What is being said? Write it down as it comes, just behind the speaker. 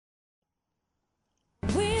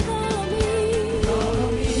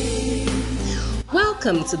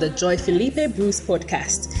Welcome to the Joy-Philippe Bruce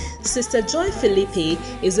podcast. Sister Joy-Philippe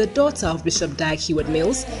is a daughter of Bishop Dag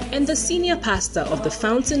Heward-Mills and the senior pastor of the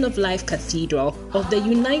Fountain of Life Cathedral of the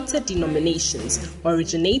United Denominations,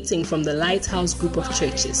 originating from the Lighthouse Group of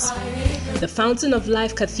Churches. The Fountain of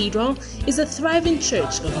Life Cathedral is a thriving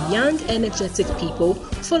church of young, energetic people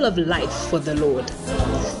full of life for the Lord.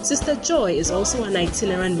 Sister Joy is also an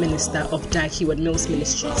itinerant minister of Dag Heward-Mills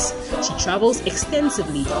Ministries. She travels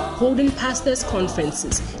extensively, holding pastors' conferences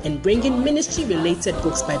and bringing ministry-related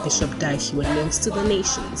books by Bishop Dag Heward-Mills to the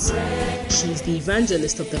nations. She is the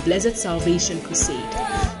evangelist of the Blessed Salvation Crusade.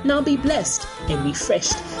 Now be blessed and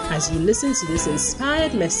refreshed as you listen to this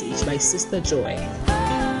inspired message by Sister Joy.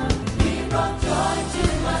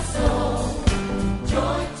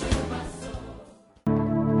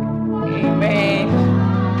 Amen.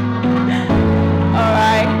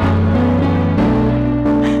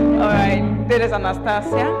 All right. This is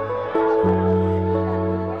Anastasia,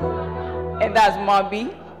 and that's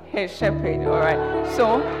Mabi, her shepherd. All right.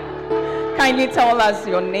 So, kindly tell us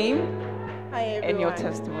your name and your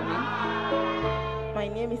testimony. My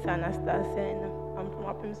name is Anastasia, and I'm from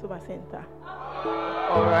Apim Soba Center.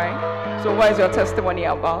 All right. So, what is your testimony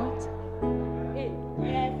about?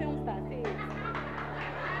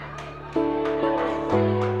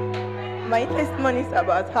 My testimony is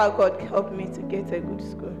about how God helped me to get a good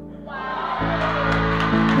school.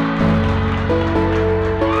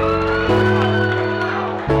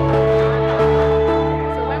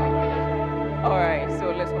 All right,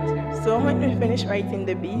 so let's continue. So when we finished writing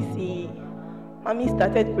the BC, Mommy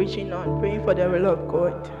started preaching on praying for the will of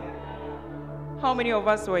God. How many of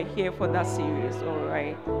us were here for that series? All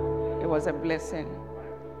right. It was a blessing.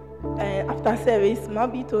 And after service,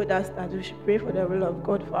 Mommy told us that we should pray for the will of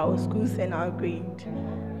God for our schools and our grade.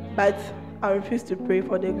 But I refused to pray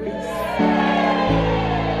for the grace.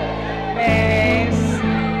 Yes.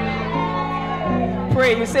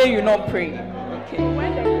 Pray. You say you not pray. Okay.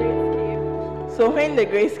 When the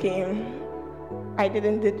grace came, I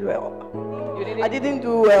didn't do well. You I didn't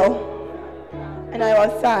do well, and I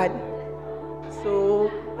was sad. So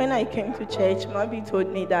when I came to church, Mommy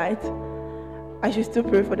told me that I should still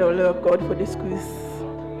pray for the will of God for the schools.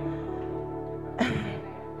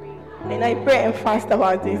 And I pray and fast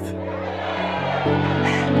about it.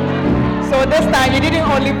 So this time you didn't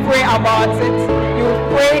only pray about it, you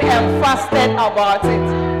prayed and fasted about it.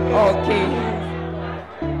 Okay.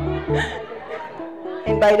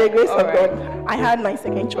 And by the grace of God, I had my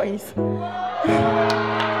second choice.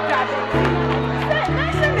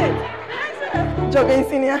 Jogging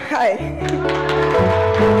Senior High.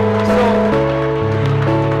 So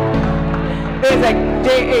there's a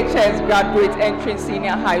JHS graduate entering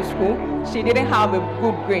senior high school. She didn't have a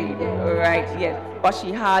good grade, right? Yes, but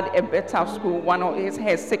she had a better school. One of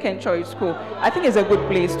her second choice school. I think it's a good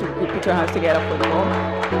place to put your hands together for the Lord.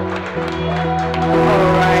 All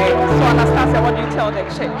right. So Anastasia, what do you tell the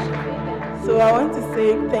church? So I want to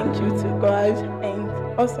say thank you to God and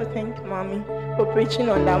also thank Mommy for preaching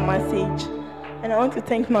on that message. And I want to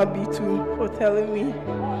thank Mabi too for telling me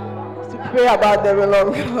to pray about the will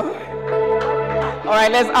of God. All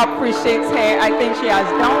right, let's appreciate her. I think she has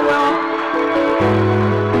done well.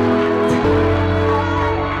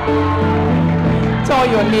 Tell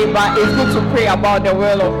your neighbor it's good to pray about the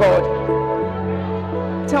will of God.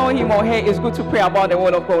 Tell him or her it's good to pray about the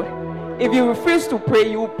will of God. If you refuse to pray,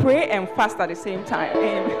 you pray and fast at the same time.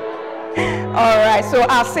 All right, so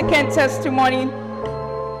our second testimony,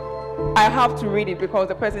 I have to read it because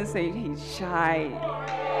the person said he's shy.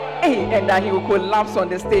 And that he will collapse on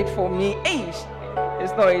the stage for me.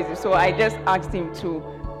 It's not easy. So I just asked him to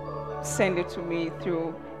send it to me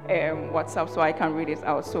through WhatsApp so I can read it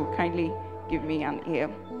out. So kindly give me an ear.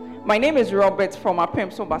 My name is Robert from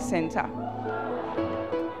Apem Soba Center.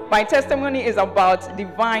 My testimony is about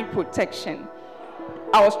divine protection.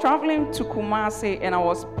 I was traveling to Kumasi and I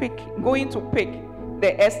was going to pick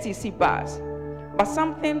the STC bus. But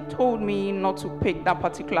something told me not to pick that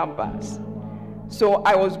particular bus. So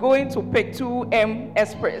I was going to pick 2M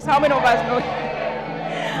Express. How many of us know?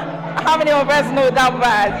 How many of us know that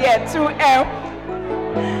bus? Yeah, 2M.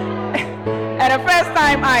 And the first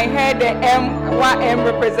time I heard the M, what M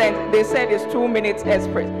represents, they said it's 2 minutes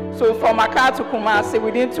express. So from Accra to Kumasi,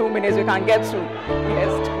 within 2 minutes you can get to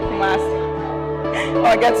Kumasi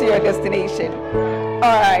or get to your destination.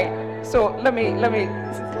 All right. So let me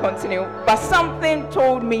continue. But something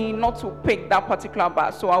told me not to pick that particular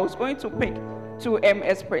bus. So I was going to pick 2M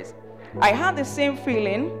Express. I had the same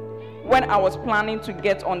feeling when I was planning to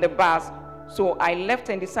get on the bus. So I left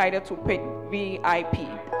and decided to pick VIP.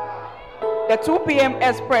 The 2 p.m.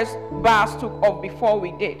 express bus took off before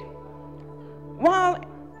we did.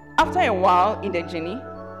 After a while in the journey,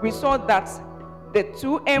 we saw that the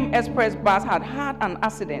 2M express bus had an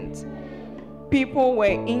accident. People were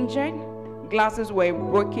injured, glasses were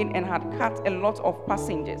broken, and had cut a lot of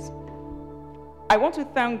passengers. I want to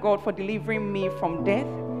thank God for delivering me from death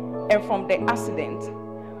and from the accident.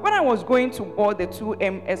 When I was going to board the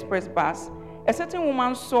 2M express bus, a certain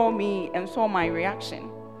woman saw me and saw my reaction.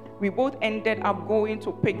 We both ended up going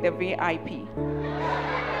to pick the VIP.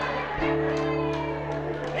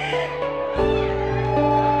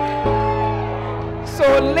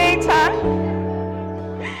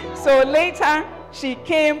 So later, she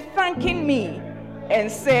came thanking me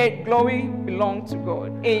and said, "Glory belongs to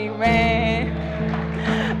God." Amen.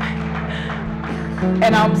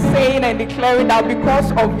 And I'm saying and declaring that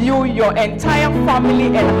because of you, your entire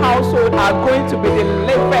family and household are going to be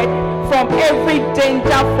delivered from every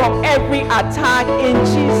danger, from every attack in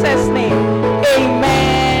Jesus' name.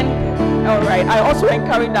 Amen. All right. I also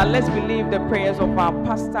encourage that let's believe the prayers of our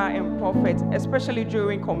pastor and prophet, especially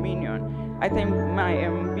during communion. I think my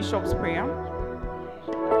bishop's prayer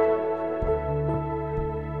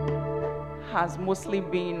has mostly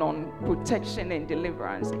been on protection and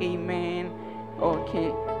deliverance. Amen.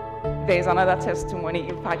 Okay. There's another testimony.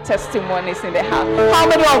 In fact, testimonies in the house. How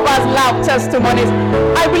many of us love testimonies?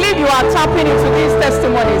 I believe you are tapping into these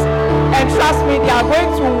testimonies. And trust me, they are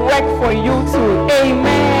going to work for you too.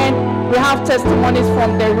 Amen. We have testimonies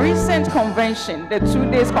from the recent convention, the 2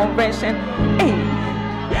 days convention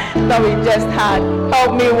that we just had.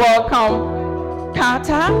 Help me welcome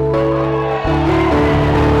Carter.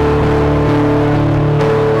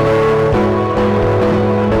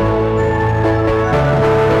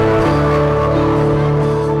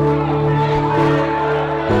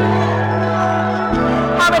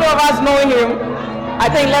 Know him. I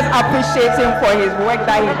think let's appreciate him for his work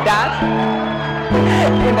that he does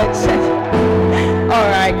in the church. All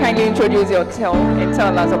right, kindly introduce yourself and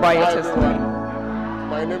tell us about your testimony.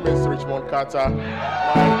 My name is Richmond Carter.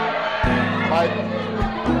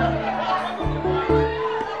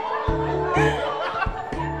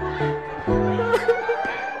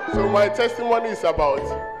 So my testimony is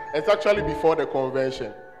it's actually before the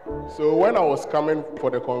convention. So when I was coming for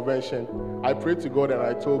the convention, I prayed to God and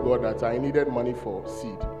I told God that I needed money for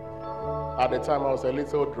seed. At the time, I was a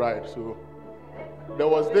little dried. So there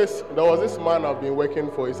was this man I've been working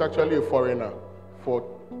for. He's actually a foreigner.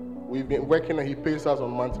 We've been working and he pays us on a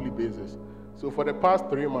monthly basis. So for the past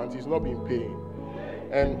 3 months, he's not been paying.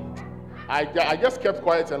 And I just kept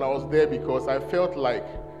quiet and I was there because I felt like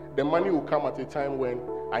the money would come at a time when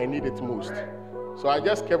I need it most. So I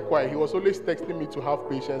just kept quiet. He was always texting me to have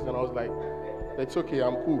patience, and I was like, "It's okay,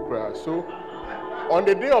 I'm cool, cry." So on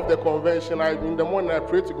the day of the convention, in the morning I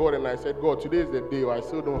prayed to God and I said, "God, today is the day, I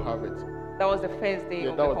still don't have it." That was the first day.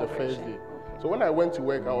 Yeah, that was the first day. So when I went to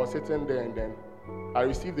work, I was sitting there and then I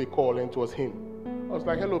received a call and it was him. I was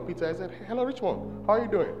like, "Hello, Peter." I said, "Hello, Richmond. How are you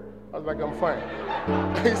doing?" I was like, "I'm fine."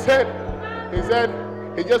 He said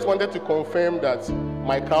he just wanted to confirm that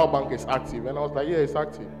my car bank is active, and I was like, "Yeah, it's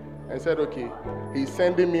active." And said, "Okay, he's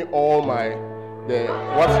sending me all what he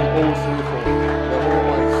owes me for the whole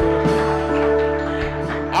month."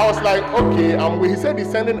 I was like, "Okay." He said he's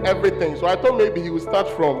sending everything, so I thought maybe he would start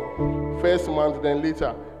from first month, then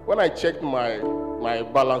later. When I checked my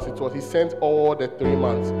balance, he sent all the 3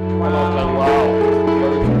 months, and I was like, "Wow,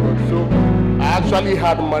 very good." So I actually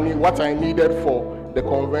had money, what I needed for the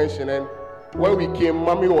convention, and when we came,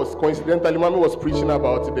 Mommy was preaching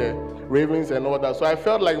about the ravens and all that. So I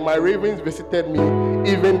felt like my ravens visited me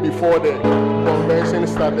even before the convention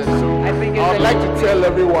started. So I would like to tell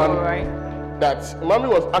everyone that Mommy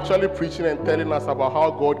was actually preaching and telling us about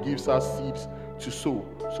how God gives us seeds to sow.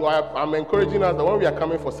 So I'm encouraging us that when we are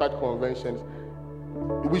coming for such conventions,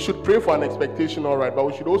 we should pray for an expectation, all right, but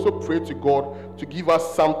we should also pray to God to give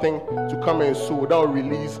us something to come and sow that will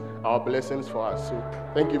release our blessings for us. So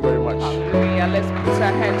thank you very much. Hallelujah. Let's put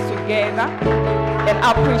our hands together and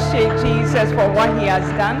appreciate Jesus for what he has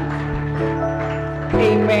done.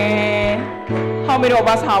 Amen. How many of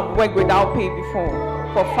us have worked without pay before?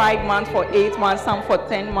 For 5 months, for 8 months, some for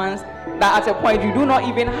 10 months, that at a point you do not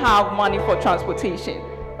even have money for transportation.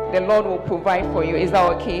 The Lord will provide for you. Is that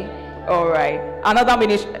okay? All right.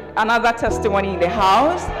 Another testimony in the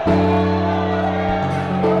house.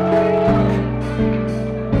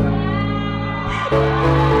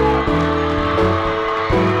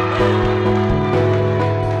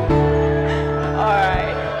 All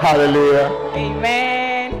right. Hallelujah.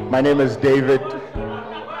 Amen. My name is David.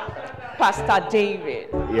 Pastor David.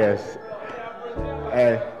 Yes.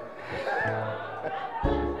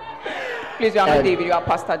 Please, you are not David, you are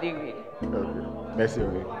Pastor David. Okay. Merci.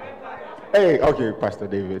 Hey, okay, Pastor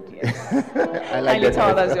David. Yes. I like that.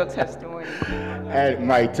 Tell us your testimony. And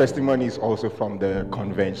my testimony is also from the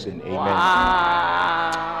convention. Amen.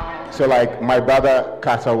 Wow. So like my brother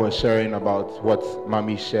Carter was sharing about what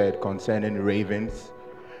Mommy shared concerning ravens.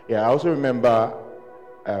 Yeah, I also remember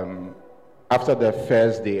after the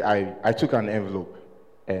first day, I took an envelope.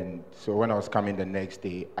 And so when I was coming the next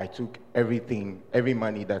day, I took every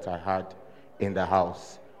money that I had in the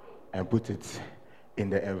house and put it in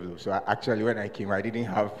the envelope. So actually when I came, I didn't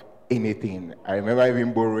have anything. I remember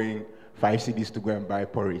even borrowing 5 CDs to go and buy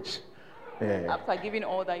porridge. After giving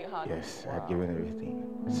all that you had? Yes, I had given everything.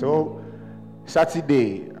 So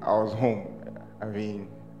Saturday, I was home. I mean,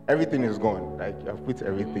 everything is gone. Like, I've put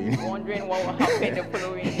everything. Wondering what will happen the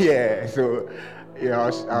following. Yeah, so I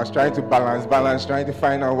was trying to balance, trying to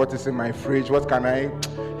find out what is in my fridge, what can I,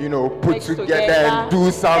 put together and do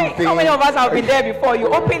something. Hey, how many of us have been there before? You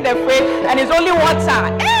open the fridge and it's only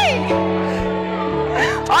water. Hey!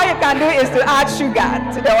 All you can do is to add sugar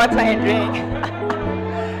to the water and drink.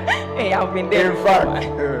 Hey, I've been there. In fact,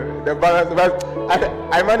 the balance, but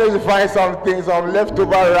I managed to find some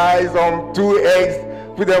leftover rice, 2 eggs,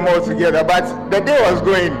 put them all together. But the day was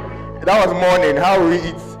going. That was morning. How we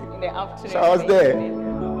eat? In the afternoon. So I was there.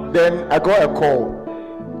 Then I got a call.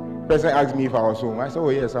 The person asked me if I was home. I said, "Oh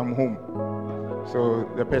yes, I'm home." So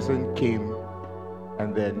the person came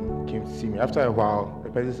and then came to see me. After a while, the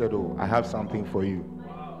person said, "Oh, I have something for you."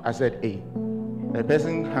 I said, "Hey." The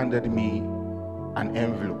person handed me an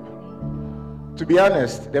envelope. To be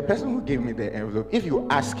honest, the person who gave me the envelope, if you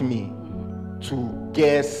ask me to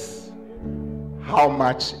guess how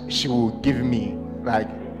much she will give me, I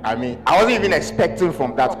wasn't even expecting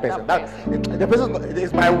from that person. The person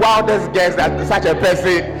is my wildest guess that such a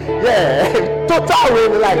person, total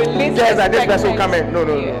guess that this person will come in. No.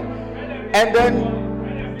 And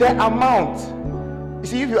then the amount, you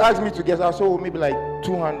see, if you ask me to guess, I'll say maybe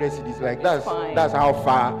 200 CDs. That's how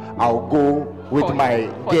far I'll go with my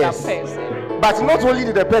guess. But not only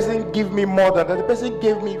did the person give me more than that, the person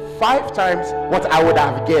gave me 5 times what I would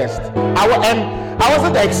have guessed. I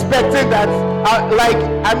wasn't expecting that.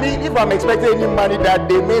 If I'm expecting any money that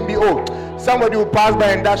day, maybe somebody will pass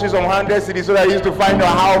by and dash you some 100 CDs so that I used to find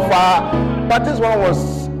out how far. But this one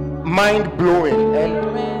was mind blowing,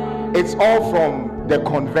 and it's all from the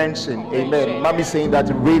convention. Amen. Mommy saying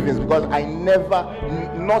that ravens, because I never,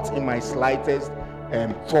 not in my slightest,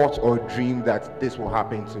 thought or dream that this will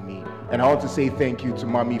happen to me. And I want to say thank you to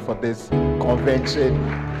Mommy for this convention.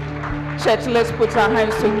 Church, let's put our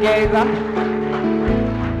hands together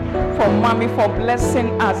for Mommy for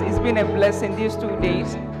blessing us. It's been a blessing these 2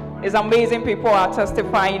 days. It's amazing. People are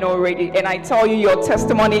testifying already. And I tell you, your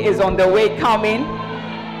testimony is on the way coming.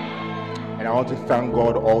 And I want to thank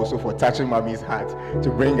God also for touching Mommy's heart to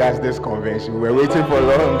bring us this convention. We were waiting for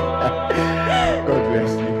long. God bless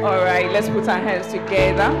you. All right, let's put our hands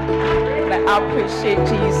together. And I appreciate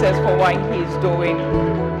Jesus for what he's doing.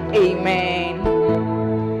 Amen.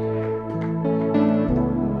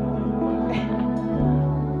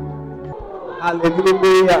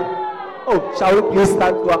 Hallelujah. Oh, shall we please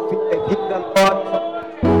stand to our feet and give the Lord?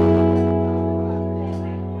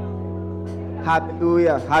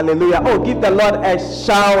 Hallelujah. Hallelujah. Oh, give the Lord a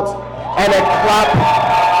shout and a clap.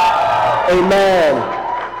 Amen.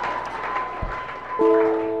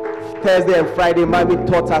 Thursday and Friday, Mommy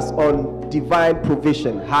taught us on divine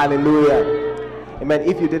provision. Hallelujah. Amen.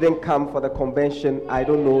 If you didn't come for the convention, I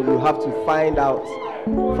don't know. You have to find out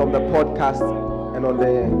from the podcast and on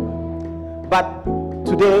the... But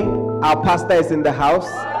today, our pastor is in the house.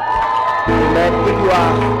 Amen.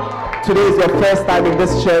 If today is your first time in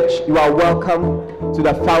this church, you are welcome to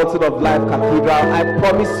the Fountain of Life Cathedral. I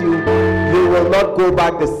promise you, you will not go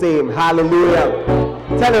back the same. Hallelujah.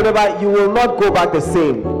 Tell everybody, you will not go back the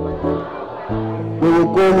same. We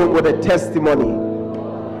will go home with a testimony.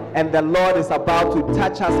 And the Lord is about to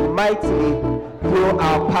touch us mightily through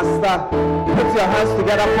our pastor. Put your hands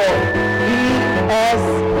together for E.S.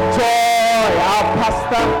 Joy. Our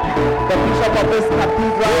pastor, the bishop of this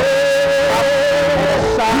cathedral.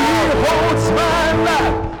 He holds my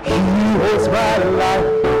life. He holds my life.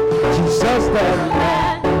 Jesus, the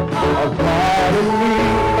man of God in me.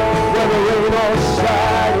 Whether rain or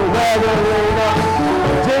shine, whether rain or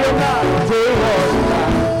day or night, he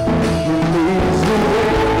leads the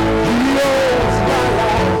way. He holds my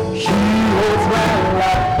life. He holds my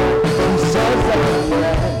life. Jesus, the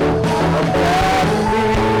man of God in me.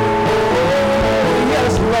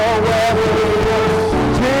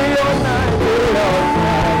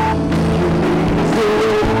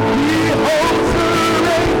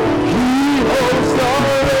 He holds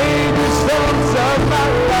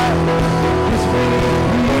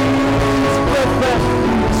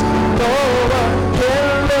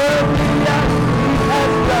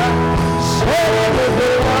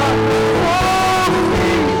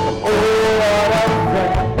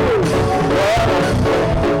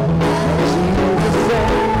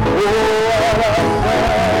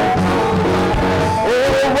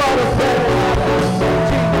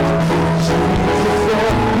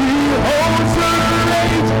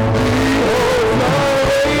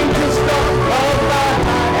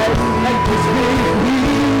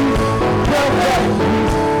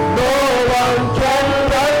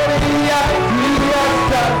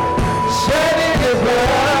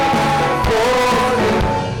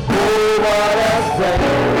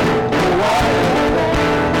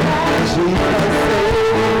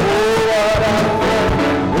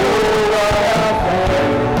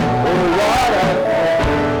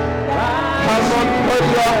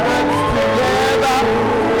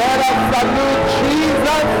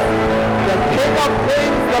of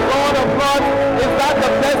Kings, the Lord of Lords. Is that the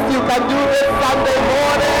best you can do this Sunday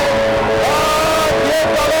morning? Oh, give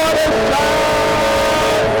the Lord a shout.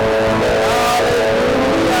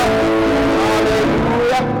 Hallelujah.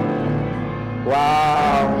 Hallelujah.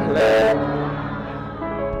 Wow.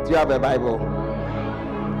 Do you have a Bible?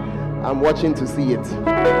 I'm watching to see it.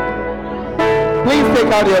 Please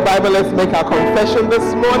take out your Bible. Let's make our confession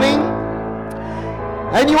this morning.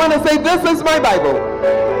 And you want to say, this is my Bible.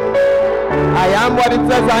 I am what it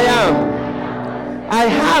says I am. I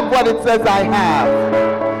have what it says I have.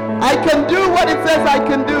 I can do what it says I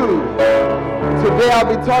can do. Today I'll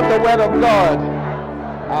be taught the word of God.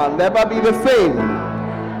 I'll never be the same.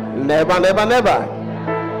 Never, never, never.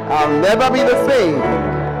 I'll never be the same.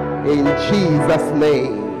 In Jesus'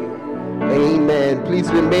 name. Amen. Please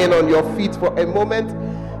remain on your feet for a moment.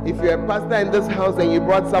 If you're a pastor in this house and you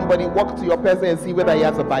brought somebody, walk to your person and see whether he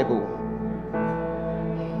has a Bible.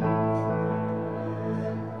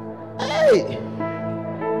 Hey!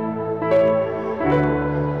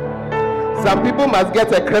 Some people must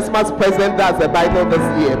get a Christmas present that's a Bible this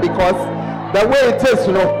year, because the way it is,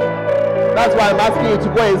 that's why I'm asking you to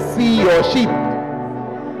go and see your sheep.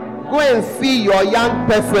 Go and see your young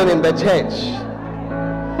person in the church.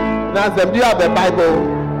 Now, do you have a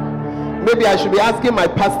Bible? Maybe I should be asking my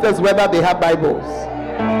pastors whether they have Bibles.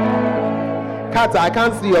 Carter, I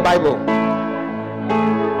can't see your Bible.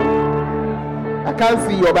 I can't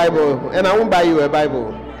see your Bible, and I won't buy you a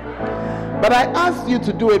Bible. But I asked you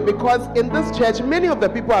to do it because in this church, many of the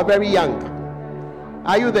people are very young.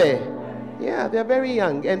 Are you there? Yeah, they're very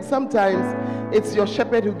young. And sometimes it's your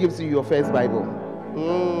shepherd who gives you your first Bible.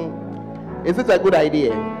 Is it a good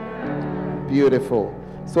idea? Beautiful.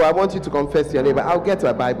 So I want you to confess your neighbor. I'll get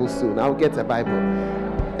a Bible soon. I'll get a Bible.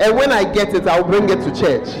 And when I get it, I'll bring it to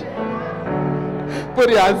church. Put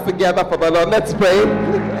your hands together for the Lord. Let's pray.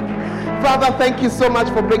 Father, thank you so much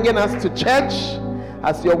for bringing us to church.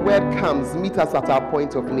 As your word comes, meet us at our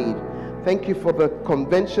point of need. Thank you for the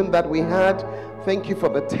convention that we had. Thank you for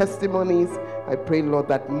the testimonies. I pray, Lord,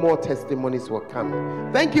 that more testimonies will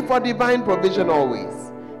come. Thank you for divine provision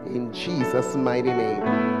always. In Jesus' mighty name.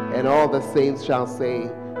 And all the saints shall say,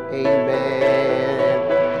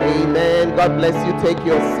 amen. Amen. God bless you. Take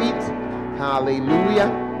your seat. Hallelujah.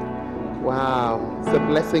 Wow. It's a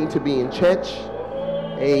blessing to be in church.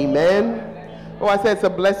 Amen. Oh, I said it's a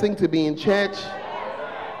blessing to be in church.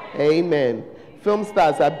 Amen. Film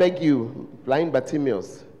stars, I beg you, blind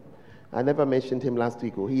Bartimaeus. I never mentioned him last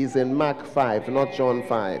week. He is in Mark 5, not John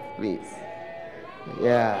 5, please.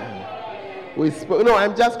 Yeah. No,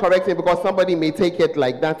 I'm just correcting because somebody may take it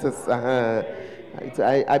like that is.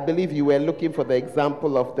 I believe you were looking for the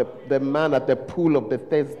example of the man at the pool of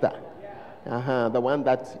Bethesda. The one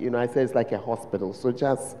that, I say is like a hospital. So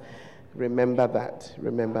just remember that.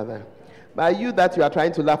 Remember that. But you that you are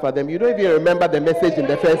trying to laugh at them, you don't even remember the message in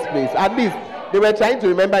the first place. At least they were trying to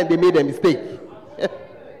remember and they made a mistake.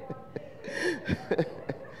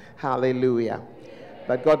 Hallelujah.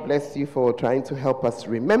 But God bless you for trying to help us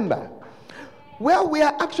remember. Well, we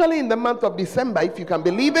are actually in the month of December, if you can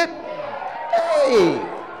believe it. Hey!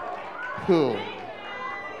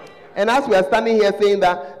 And as we are standing here saying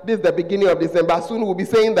that this is the beginning of December, soon we'll be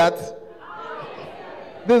saying that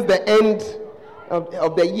this is the end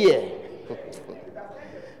of the year.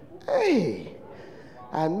 Hey!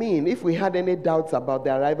 I mean, if we had any doubts about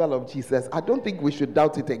the arrival of Jesus, I don't think we should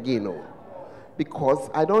doubt it again, no. Because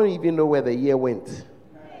I don't even know where the year went.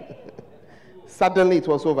 Suddenly it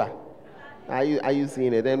was over. Are you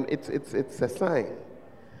seeing it? And it's a sign.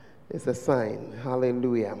 It's a sign.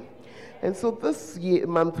 Hallelujah. And so this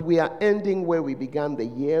month we are ending where we began the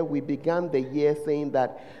year. We began the year saying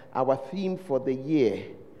that our theme for the year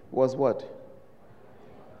was what?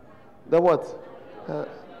 The what?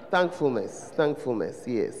 Thankfulness. Thankfulness,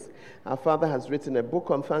 yes. Our Father has written a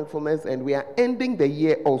book on thankfulness, and we are ending the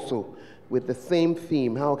year also with the same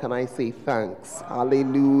theme. How can I say thanks?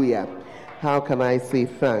 Hallelujah. How can I say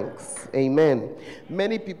thanks? Amen.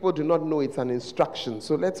 Many people do not know it's an instruction.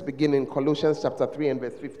 So let's begin in Colossians chapter 3 and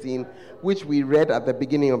verse 15, which we read at the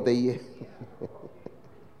beginning of the year.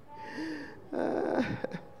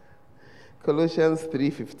 Colossians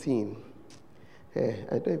 3:15. Hey,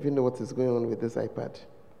 I don't even know what is going on with this iPad.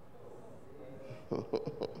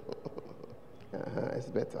 It's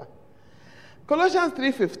better. Colossians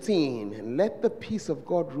 3:15. Let the peace of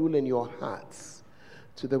God rule in your hearts,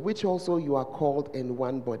 to the which also you are called in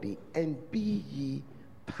one body, and be ye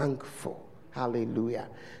thankful. Hallelujah.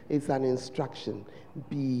 It's an instruction.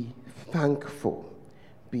 Be thankful.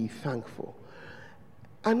 Be thankful.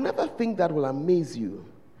 Another thing that will amaze you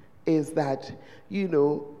is that,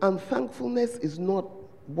 unthankfulness is not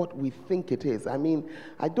what we think it is. I mean,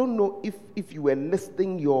 I don't know if you were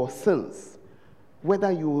listing your sins,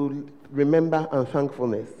 whether you will remember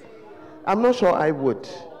unthankfulness. I'm not sure I would.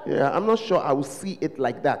 Yeah, I'm not sure I will see it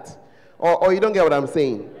like that. Or you don't get what I'm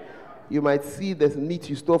saying. You might see the meat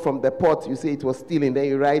you stole from the pot, you say it was stealing, then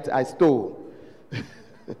you write, I stole.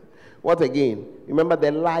 What again? Remember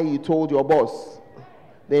the lie you told your boss?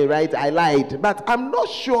 Then you write, I lied. But I'm not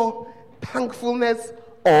sure thankfulness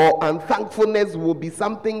or unthankfulness will be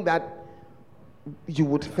something that you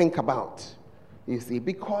would think about, you see,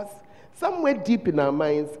 because somewhere deep in our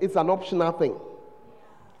minds, it's an optional thing.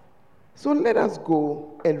 So let us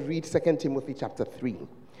go and read 2 Timothy chapter 3.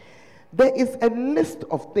 There is a list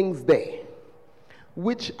of things there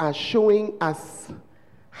which are showing us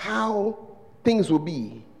how things will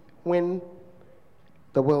be when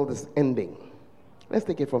the world is ending. Let's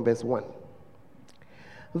take it from verse 1.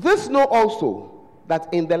 This know also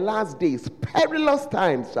that in the last days perilous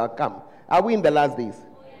times shall come. Are we in the last days?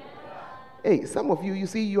 Hey, some of you, you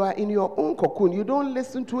see, you are in your own cocoon. You don't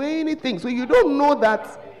listen to anything. So you don't know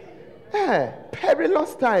that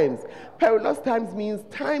perilous times. Perilous times means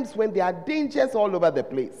times when there are dangers all over the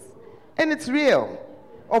place. And it's real.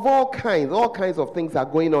 Of all kinds of things are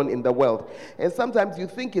going on in the world. And sometimes you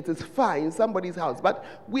think it is far in somebody's house. But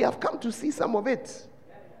we have come to see some of it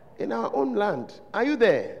in our own land. Are you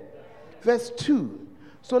there? Verse 2.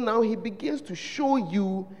 So now he begins to show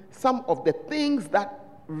you some of the things that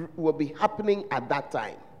will be happening at that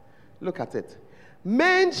time. Look at it.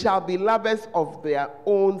 Men shall be lovers of their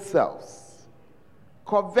own selves,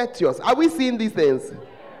 covetous. Are we seeing these things?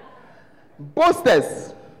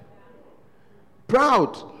 Boasters,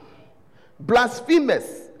 proud,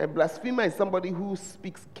 blasphemous. A blasphemer is somebody who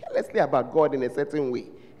speaks carelessly about God in a certain way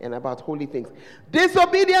and about holy things.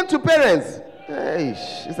 Disobedient to parents.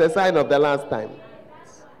 It's a sign of the last time.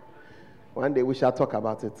 One day we shall talk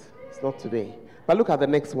about it. It's not today. But look at the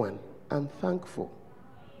next one. Unthankful.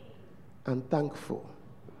 Unthankful.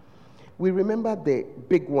 We remember the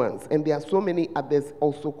big ones, and there are so many others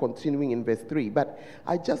also continuing in verse 3. But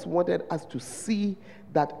I just wanted us to see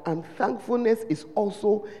that unthankfulness is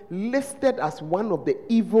also listed as one of the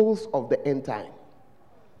evils of the end time.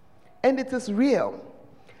 And it is real.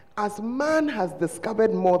 As man has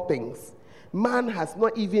discovered more things, man has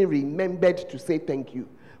not even remembered to say thank you.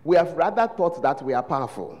 We have rather thought that we are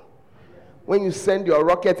powerful. When you send your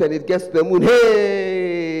rocket and it gets to the moon,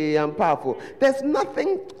 hey, I'm powerful. There's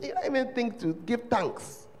nothing, you don't even think to give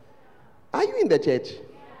thanks. Are you in the church?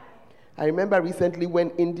 I remember recently when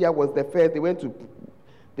India was the first,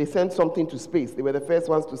 they sent something to space. They were the first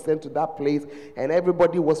ones to send to that place, and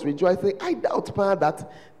everybody was rejoicing. I doubt, Pa,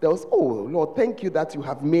 that there was, oh, Lord, thank you that you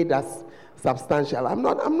have made us substantial. I'm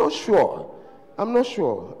not sure.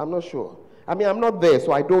 I mean, I'm not there,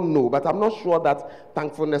 so I don't know, but I'm not sure that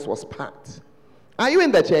thankfulness was part. Are you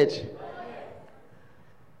in the church?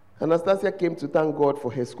 Anastasia came to thank God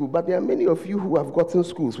for her school, but there are many of you who have gotten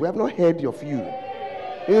schools. We have not heard of you.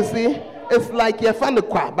 You see? It's like you're fan of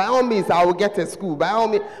choir. By all means, I will get a school. By all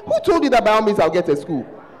means. Who told you that by all means I'll get a school?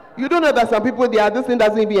 You don't know that some people, this thing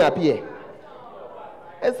doesn't even appear.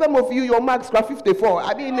 And some of you, your marks are 54.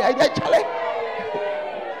 I mean, actually,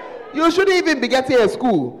 you shouldn't even be getting a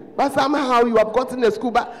school. But somehow you have gotten a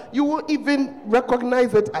school, but you won't even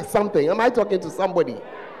recognize it as something. Am I talking to somebody?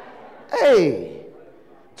 Hey,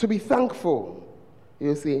 to be thankful.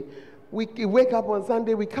 You see, we wake up on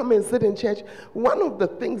Sunday, we come and sit in church. One of the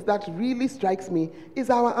things that really strikes me is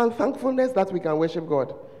our unthankfulness that we can worship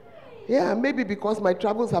God. Yeah, maybe because my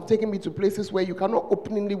travels have taken me to places where you cannot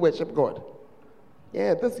openly worship God.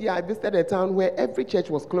 Yeah, this year I visited a town where every church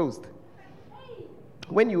was closed.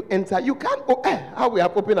 When you enter, you can't, how we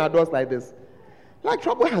have opened our doors like this. Like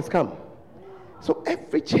trouble has come. So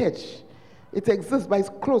every church, it exists, but it's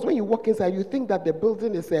closed. When you walk inside, you think that the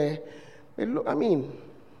building is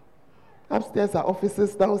upstairs are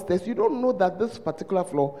offices, downstairs. You don't know that this particular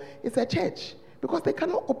floor is a church because they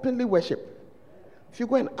cannot openly worship. If you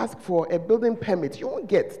go and ask for a building permit, you won't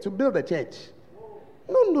get to build a church.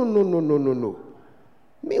 No.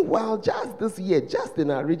 Meanwhile, just this year, just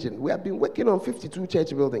in our region, we have been working on 52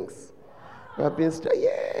 church buildings. We have been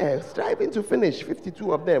striving to finish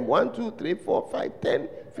 52 of them. 1, 2, 3, 4, 5, 10,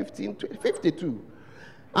 15, 20, 52.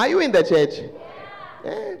 Are you in the church?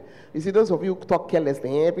 Yeah. You see, those of you who talk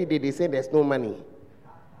carelessly, every day they say there's no money.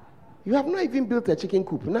 You have not even built a chicken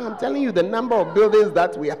coop. Now I'm telling you the number of buildings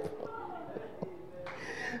that we have.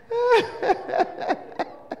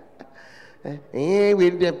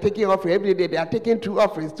 They're taking offering every day. They are taking 2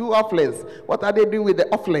 offerings. What are they doing with the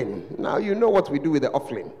offering? Now you know what we do with the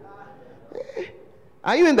offering.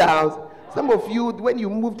 Are you in the house? Some of you, when you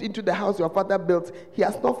moved into the house your father built, he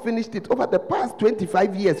has not finished it. Over the past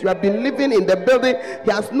 25 years, you have been living in the building.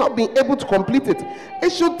 He has not been able to complete it.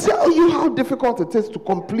 It should tell you how difficult it is to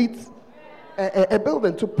complete a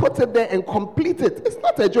building, to put it there and complete it. It's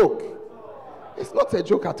not a joke. It's not a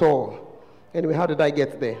joke at all. Anyway, how did I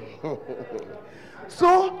get there?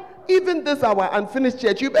 So, even this our unfinished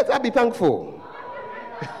church, you better be thankful.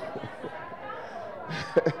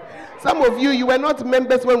 Some of you were not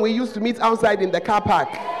members when we used to meet outside in the car park.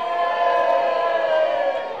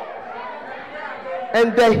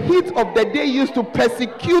 And the heat of the day used to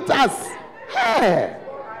persecute us. Hey,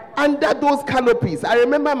 under those canopies. I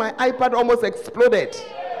remember my iPad almost exploded.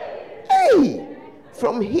 Hey,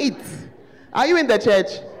 from heat. Are you in the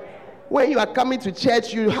church? When you are coming to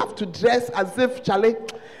church, you have to dress as if, Charlie,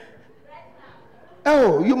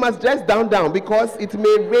 oh, you must dress down because it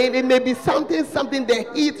may rain, it may be something, the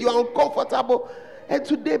heat, you are uncomfortable. And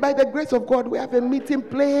today, by the grace of God, we have a meeting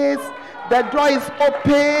place. The door is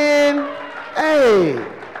open. Hey.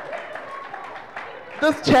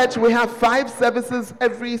 This church, we have 5 services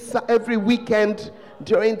every weekend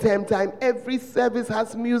during term time. Every service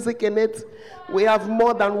has music in it. We have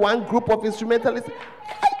more than one group of instrumentalists.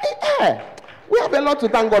 We have a lot to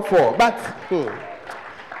thank God for. But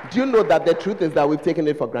do you know that the truth is that we've taken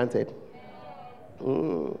it for granted?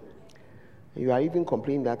 You are even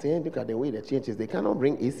complaining that, look at the way the church is. They cannot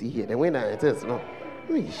bring AC here. The way that it is, no.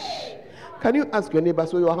 Can you ask your neighbor,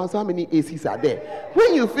 so your house, how many ACs are there?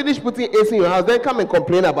 When you finish putting AC in your house, then come and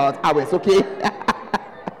complain about ours, okay?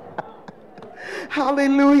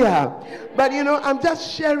 Hallelujah. But I'm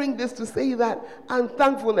just sharing this to say that I'm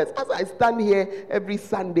thankfulness as I stand here every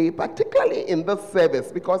Sunday, particularly in this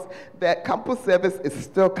service, because the campus service is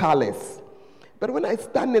still carless. But when I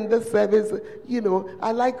stand in this service,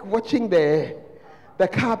 I like watching the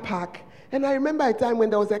car park. And I remember a time when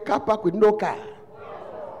there was a car park with no car.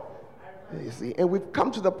 You see, and we've come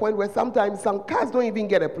to the point where sometimes some cars don't even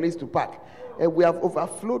get a place to park. And we have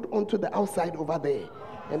overflowed onto the outside over there.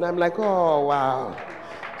 And I'm like, oh, wow.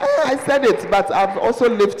 I said it, but I've also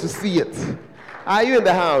lived to see it. Are you in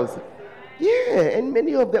the house? Yeah, and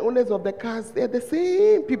many of the owners of the cars, they're the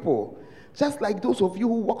same people. Just like those of you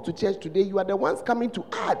who walk to church today, you are the ones coming to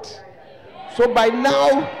add. So by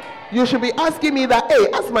now, you should be asking me that, hey,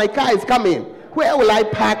 as my car is coming, where will I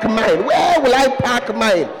park mine? Where will I park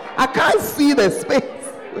mine? I can't see the space.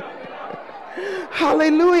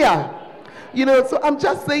 Hallelujah. So I'm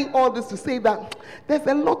just saying all this to say that there's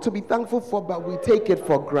a lot to be thankful for, but we take it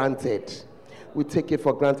for granted. We take it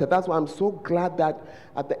for granted. That's why I'm so glad that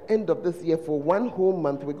at the end of this year, for one whole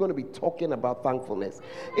month, we're going to be talking about thankfulness.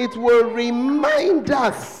 It will remind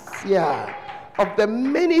us, of the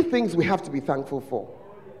many things we have to be thankful for.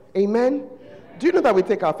 Amen? Do you know that we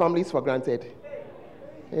take our families for granted?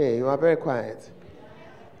 Hey, you are very quiet.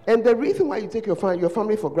 And the reason why you take your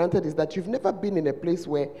family for granted is that you've never been in a place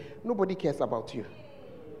where nobody cares about you.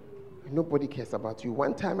 Nobody cares about you.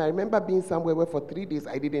 One time I remember being somewhere where for 3 days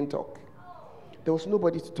I didn't talk. There was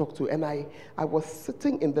nobody to talk to. And I was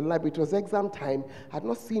sitting in the library. It was exam time. I had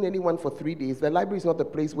not seen anyone for 3 days. The library is not the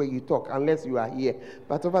place where you talk unless you are here.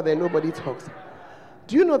 But over there, nobody talks.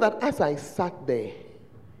 Do you know that as I sat there,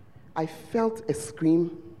 I felt a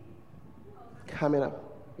scream coming up.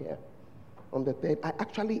 Yeah. On the third, I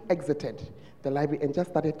actually exited the library and just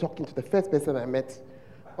started talking to the first person I met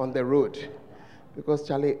on the road. Because,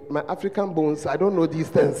 Charlie, my African bones, I don't know these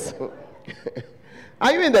things.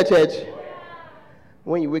 Are you in the church?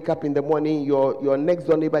 When you wake up in the morning, your next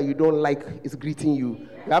door neighbor you don't like is greeting you.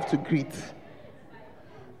 You have to greet.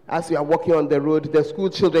 As you are walking on the road, the school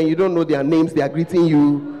children, you don't know their names, they are greeting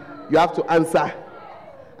you. You have to answer.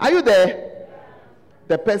 Are you there?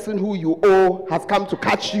 The person who you owe has come to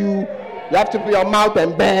catch you. You have to put your mouth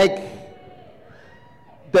and beg.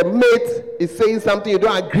 The mate is saying something you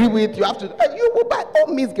don't agree with. You have to, you will by all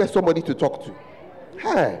means get somebody to talk to.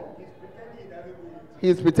 Hey. He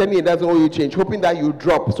is pretending he doesn't owe you change, hoping that you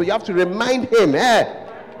drop. So you have to remind him, hey,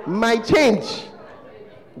 my change.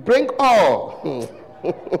 Bring all.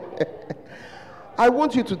 I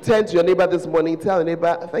want you to turn to your neighbor this morning. Tell your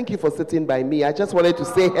neighbor, thank you for sitting by me. I just wanted to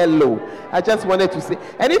say hello. I just wanted to say.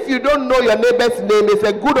 And if you don't know your neighbor's name, it's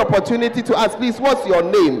a good opportunity to ask, please, what's your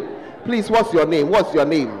name? Please, what's your name? What's your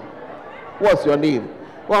name? What's your name?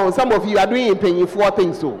 Well, some of you are doing paying for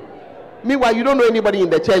things so. Meanwhile, you don't know anybody in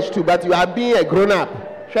the church too, but you are being a grown-up.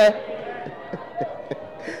 Sure?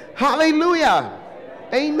 Hallelujah.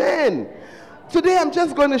 Amen. Today I'm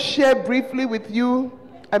just going to share briefly with you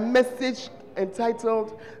a message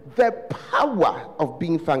entitled, The Power of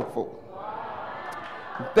Being Thankful.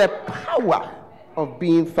 The power of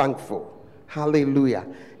being thankful. Hallelujah.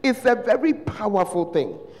 It's a very powerful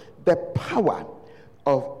thing. The power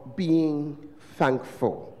of being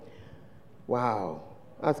thankful. Wow.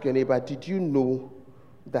 Ask your neighbor, did you know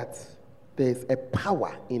that there's a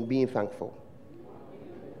power in being thankful?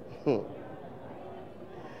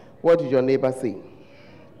 What did your neighbor say?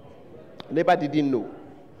 Neighbor didn't know.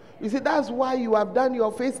 You see, that's why you have done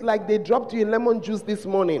your face like they dropped you in lemon juice this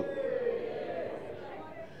morning.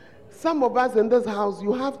 Some of us in this house,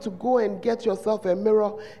 you have to go and get yourself a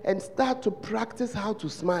mirror and start to practice how to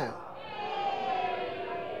smile.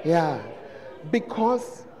 Yeah.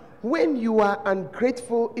 Because when you are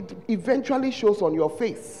ungrateful, it eventually shows on your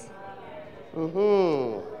face.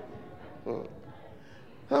 Some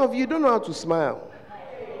of you don't know how to smile.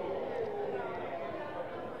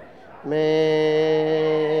 Mercy.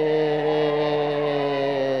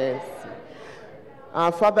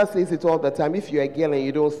 Our father says it all the time. If you're a girl and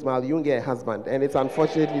you don't smile, you won't get a husband. And it's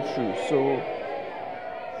unfortunately true. So,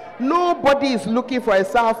 nobody is looking for a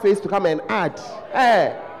sour face to come and add.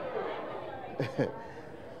 Hey.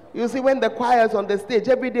 You see, when the choir is on the stage,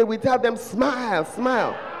 every day we tell them, smile,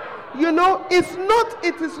 smile. You know, it's not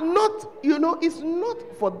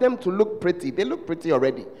for them to look pretty. They look pretty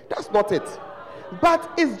already. That's not it. But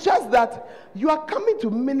it's just that you are coming to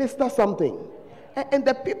minister something. And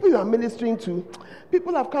the people you are ministering to,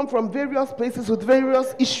 people have come from various places with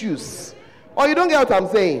various issues. Or you don't get what I'm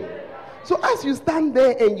saying? So as you stand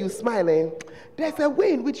there and you smile, there's a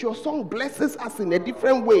way in which your song blesses us in a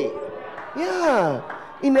different way. Yeah,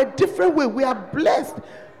 in a different way. We are blessed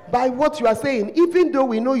by what you are saying, even though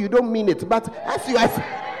we know you don't mean it. But as you are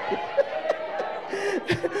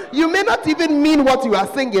you may not even mean what you are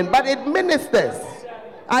singing, but it ministers.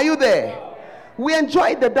 Are you there? We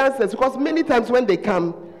enjoy the dancers because many times when they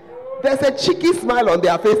come, there's a cheeky smile on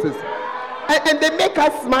their faces. And they make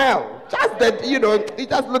us smile. Just that, you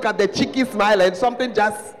just look at the cheeky smile and something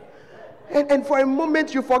just... And for a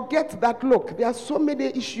moment you forget that, look, there are so many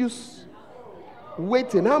issues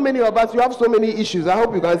waiting. How many of us, you have so many issues? I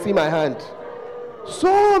hope you can see my hand.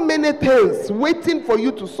 So many things waiting for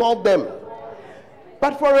you to solve them.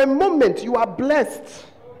 But for a moment, you are blessed.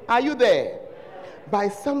 Are you there? By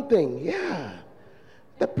something. Yeah.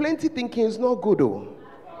 The plenty thinking is not good, though.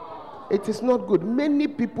 It is not good. Many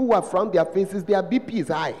people who have frowned their faces, their BP is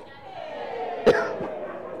high.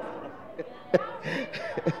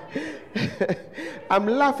 I'm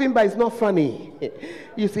laughing, but it's not funny.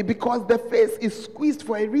 You see, because the face is squeezed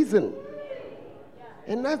for a reason.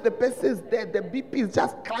 And as the person is there, the BP is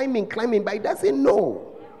just climbing, but he doesn't know.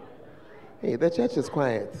 Hey, the church is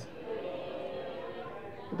quiet.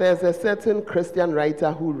 There's a certain Christian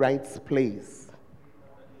writer who writes plays.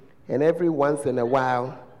 And every once in a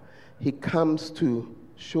while, he comes to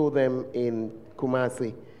show them in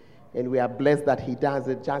Kumasi. And we are blessed that he does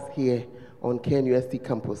it just here on KNUST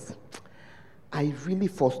campus. I really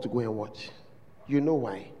forced to go and watch. You know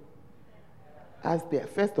why?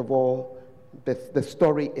 First of all, the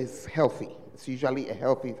story is healthy. It's usually a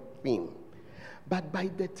healthy theme. But by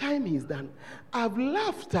the time he's done, I've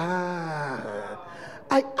laughed. I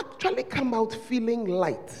actually come out feeling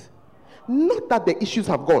light. Not that the issues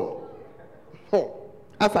have gone.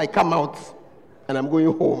 As I come out and I'm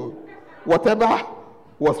going home, whatever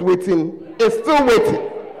was waiting is still waiting.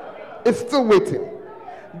 It's still waiting.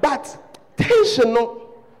 But tension,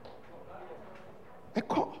 no. A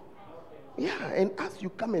call. Yeah, and as you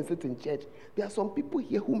come and sit in church, there are some people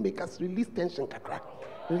here who make us release tension, kakra.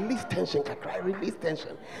 Release tension, kakra. Release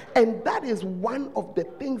tension. And that is one of the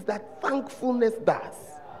things that thankfulness does.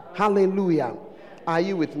 Hallelujah. Are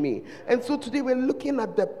you with me? And so today we're looking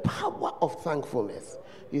at the power of thankfulness.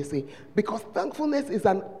 You see, because thankfulness is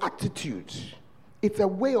an attitude. It's a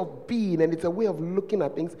way of being and it's a way of looking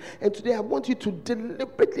at things. And today I want you to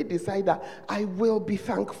deliberately decide that I will be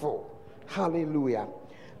thankful. Hallelujah.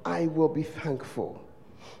 I will be thankful.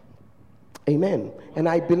 Amen. And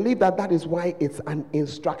I believe that that is why it's an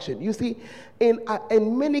instruction. You see, in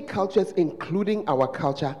many cultures, including our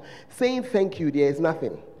culture, saying thank you there is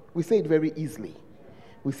nothing. We say it very easily.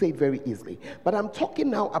 We say it very easily. But I'm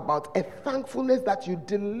talking now about a thankfulness that you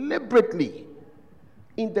deliberately,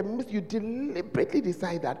 in the midst, you deliberately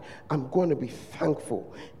decide that I'm going to be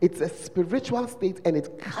thankful. It's a spiritual state and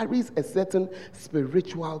it carries a certain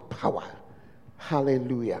spiritual power.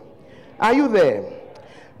 Hallelujah. Are you there?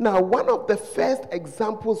 Now, one of the first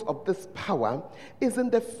examples of this power is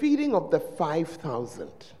in the feeding of the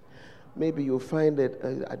 5,000. Maybe you'll find it,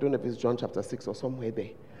 I don't know if it's John chapter 6 or somewhere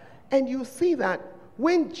there. And you see that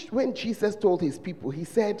when Jesus told his people, he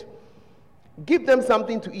said, give them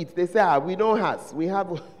something to eat. They say, we don't have. We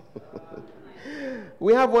have.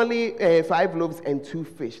 We have only 5 loaves and 2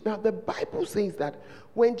 fish. Now, the Bible says that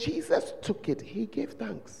when Jesus took it, he gave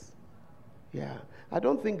thanks. Yeah. I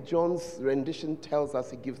don't think John's rendition tells us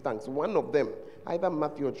he gives thanks. One of them, either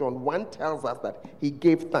Matthew or John, one tells us that he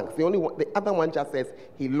gave thanks. The other one just says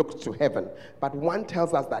he looked to heaven. But one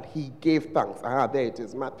tells us that he gave thanks. There it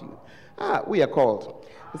is, Matthew. We are called.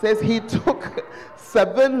 It says he took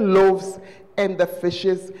 7 loaves and the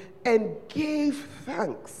fishes and gave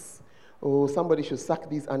thanks. Oh, somebody should sack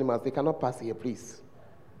these animals. They cannot pass here, please.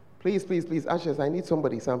 Please, please, please. Ushers, I need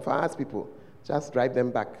somebody. Some fast people. Just drive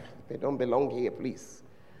them back. They don't belong here, please.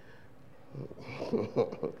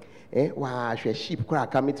 Wow, sheep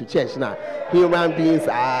coming to church now. Human beings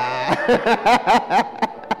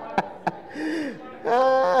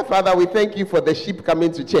Father, we thank you for the sheep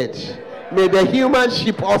coming to church. May the human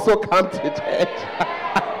sheep also come to church.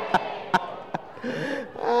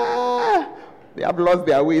 They have lost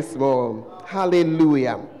their way small.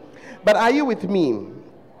 Hallelujah. But are you with me?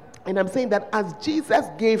 And I'm saying that as Jesus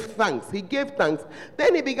gave thanks, he gave thanks,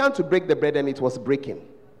 then he began to break the bread and it was breaking.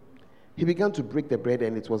 He began to break the bread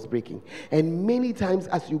and it was breaking. And many times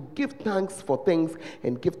as you give thanks for things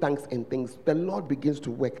and give thanks in things, the Lord begins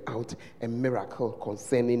to work out a miracle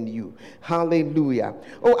concerning you. Hallelujah.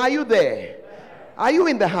 Oh, are you there? Are you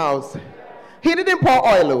in the house? He didn't pour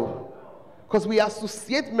oil, because we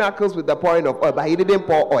associate miracles with the pouring of oil, but he didn't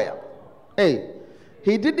pour oil. Hey,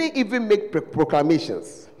 he didn't even make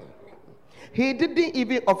proclamations. He didn't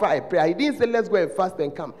even offer a prayer. He didn't say, let's go and fast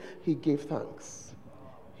and come. He gave thanks.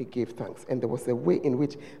 He gave thanks. And there was a way in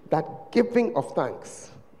which that giving of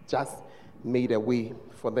thanks just made a way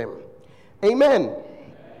for them. Amen.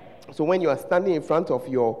 So when you are standing in front of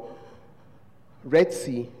your Red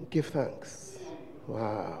Sea, give thanks.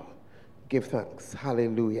 Wow. Give thanks.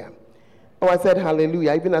 Hallelujah. Oh, I said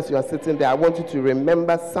hallelujah. Even as you are sitting there, I want you to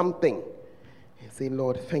remember something. And say,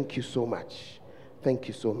 Lord, thank you so much. Thank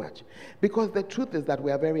you so much. Because the truth is that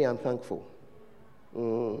we are very unthankful.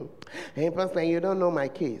 And Pastor, you don't know my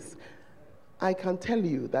case. I can tell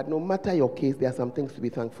you that no matter your case, there are some things to be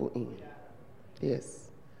thankful in.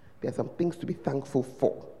 Yes. There are some things to be thankful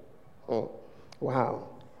for. Wow.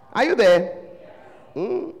 Are you there?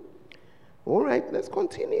 All right, let's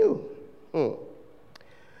continue.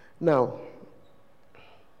 Now,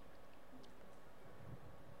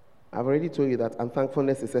 I've already told you that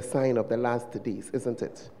unthankfulness is a sign of the last days, isn't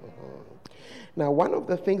it? Now, one of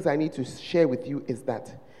the things I need to share with you is that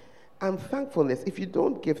unthankfulness, if you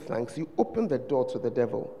don't give thanks, you open the door to the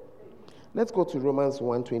devil. Let's go to Romans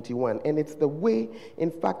 1:21. And it's the way, in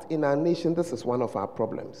fact, in our nation, this is one of our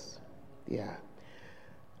problems. Yeah.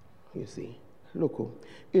 You see. Look,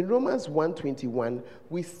 in Romans 1:21,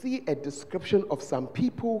 we see a description of some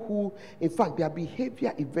people who, in fact, their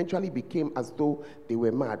behavior eventually became as though they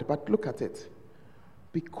were mad. But look at it.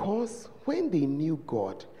 Because when they knew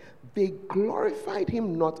God, they glorified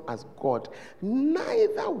him not as God,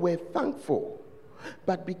 neither were thankful,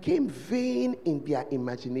 but became vain in their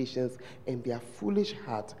imaginations, and their foolish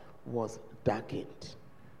heart was darkened.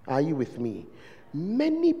 Are you with me?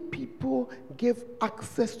 Many people give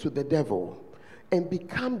access to the devil and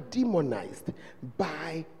become demonized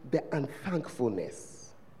by the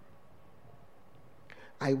unthankfulness.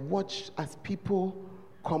 I watch as people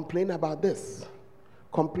complain about this,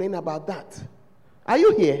 complain about that. Are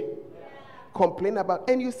you here? Yeah. Complain about,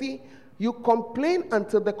 and you see, you complain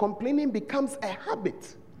until the complaining becomes a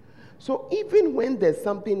habit. So even when there's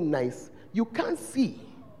something nice, you can't see.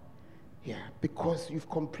 Yeah, because you've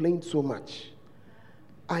complained so much.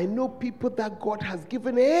 I know people that God has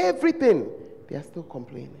given everything. They are still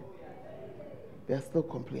complaining. They are still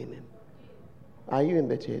complaining. Are you in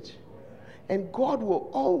the church? And God will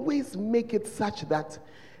always make it such that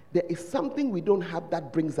there is something we don't have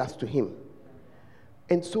that brings us to him.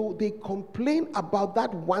 And so they complain about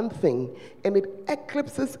that one thing, and it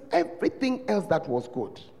eclipses everything else that was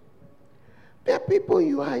good. There are people,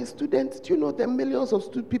 you are a student, do you know the millions of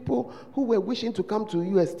people who were wishing to come to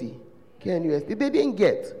UST, KNUST, they didn't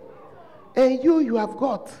get. And you have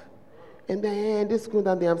got. And then this school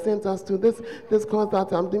that they have sent us to, this course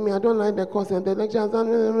that I'm doing, I don't like the course and the lectures.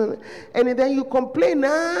 And then you complain,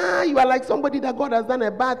 you are like somebody that God has done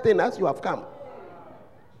a bad thing as you have come.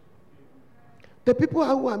 The people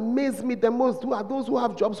who amaze me the most are those who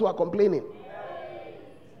have jobs who are complaining.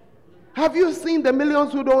 Have you seen the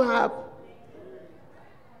millions who don't have?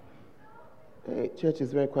 Hey, church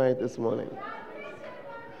is very quiet this morning.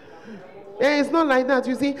 Hey, it's not like that.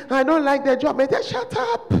 You see, I don't like their job. But shut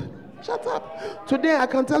up. Shut up. Today I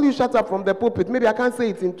can tell you shut up from the pulpit. Maybe I can't say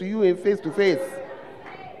it into you in face to face.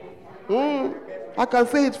 I can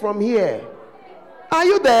say it from here. Are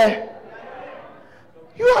you there?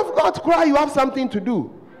 You have got to cry, you have something to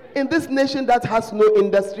do. In this nation that has no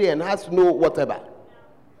industry and has no whatever.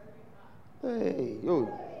 Hey, yo.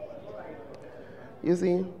 You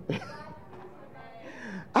see?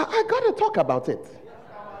 I got to talk about it.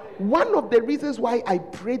 One of the reasons why I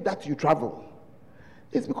pray that you travel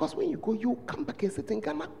is because when you go, you come back and sit in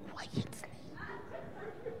Ghana quietly.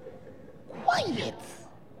 Quiet.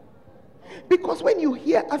 Because when you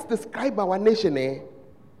hear us describe our nation,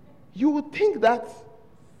 you would think that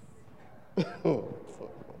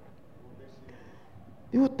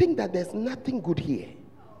you would think that there's nothing good here.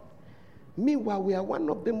 Meanwhile, we are one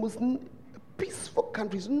of the most peaceful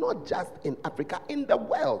countries, not just in Africa, in the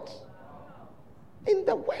world. In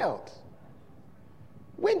the world.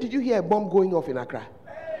 When did you hear a bomb going off in Accra?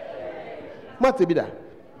 Matibida.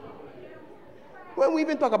 When we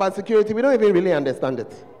even talk about security, we don't even really understand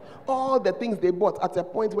it. All the things they bought at a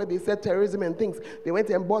point where they said terrorism and things, they went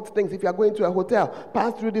and bought things. If you are going to a hotel,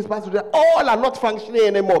 pass through this, pass through that, all are not functioning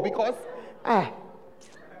anymore because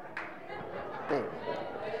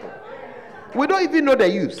we don't even know the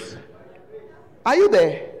use. Are you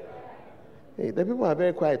there? Hey, the people are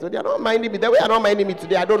very quiet. So they are not minding me. The way they are not minding me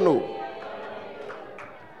today, I don't know.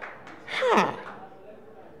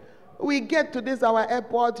 We get to this, our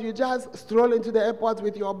airport, you just stroll into the airport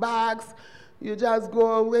with your bags. You just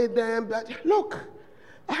go with them. But look,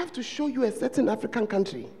 I have to show you a certain African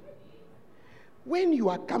country. When you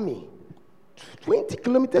are coming 20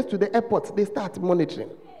 kilometers to the airport, they start monitoring.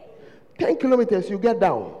 10 kilometers, you get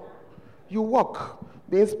down. You walk.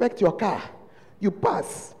 They inspect your car. You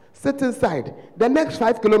pass. Sit inside. The next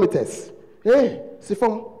 5 kilometers. Hey,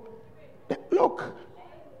 Sifon. Look.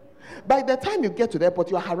 By the time you get to the airport,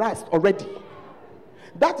 you are harassed already.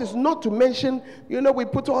 That is not to mention, we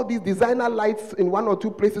put all these designer lights in 1 or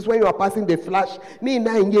 2 places. When you are passing, they flash.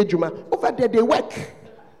 Over there, they work.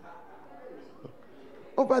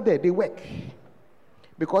 Over there, they work.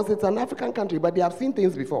 Because it's an African country, but they have seen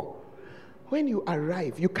things before. When you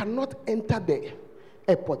arrive, you cannot enter the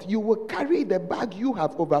airport. You will carry the bag you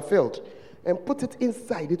have overfilled and put it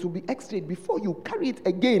inside. It will be x-rayed before you carry it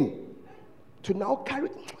again. To now carry.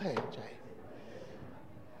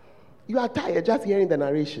 You are tired just hearing the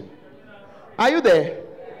narration. Are you there?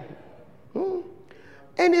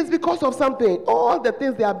 And it's because of something. All the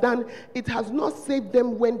things they have done, it has not saved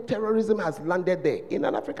them when terrorism has landed there in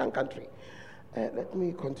an African country. Let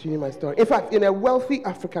me continue my story. In fact, in a wealthy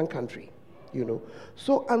African country,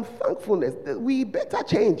 So unthankfulness, we better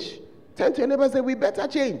change. Turn to your neighbor and say, we better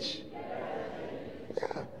change.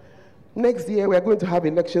 Yeah. Next year, we are going to have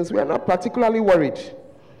elections. We are not particularly worried.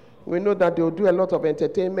 We know that they will do a lot of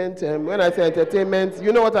entertainment. And when I say entertainment,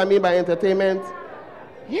 you know what I mean by entertainment?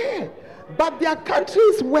 Yeah. But there are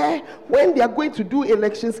countries where, when they are going to do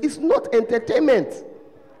elections, it's not entertainment.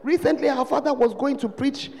 Recently, our father was going to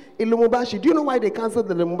preach in Lumumbashi. Do you know why they canceled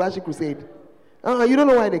the Lumumbashi crusade? You don't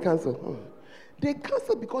know why they canceled? They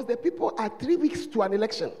canceled because the people are 3 weeks to an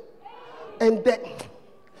election. And the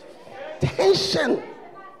tension.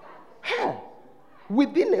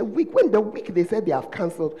 Within a week, when the week they said they have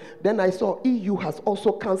cancelled, then I saw EU has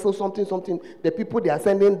also cancelled something. The people they are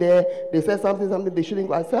sending there, they said something they shouldn't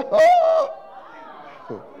go. I said,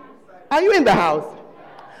 Are you in the house?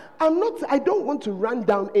 I don't want to run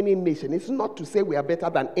down any nation. It's not to say we are better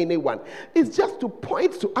than anyone. It's just to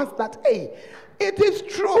point to us that, hey, it is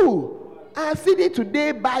true. Our city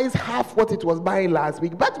today buys half what it was buying last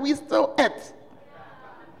week, but we still eat.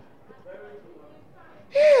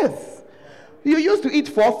 Yes. You used to eat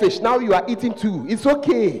 4 fish, now you are eating 2. It's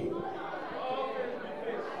okay.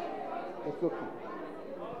 It's okay.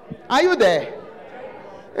 Are you there?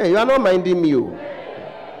 Hey, you are not minding me. You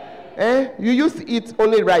used to eat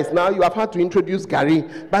only rice, now you have had to introduce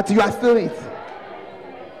gari, but you are still eating.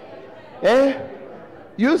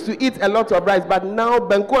 You used to eat a lot of rice, but now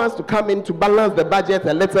Benko has to come in to balance the budget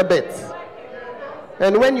a little bit.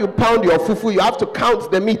 And when you pound your fufu, you have to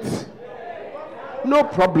count the meat. No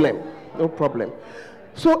problem.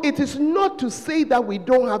 So it is not to say that we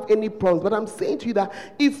don't have any problems, but I'm saying to you that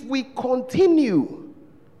if we continue,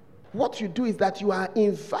 what you do is that you are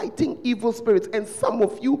inviting evil spirits, and some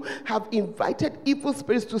of you have invited evil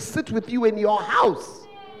spirits to sit with you in your house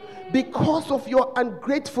because of your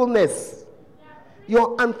ungratefulness,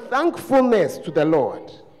 your unthankfulness to the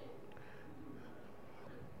Lord.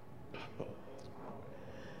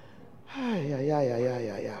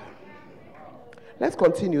 Let's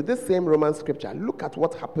continue. This same Roman scripture. Look at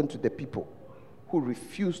what happened to the people who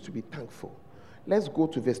refused to be thankful. Let's go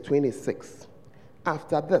to verse 26.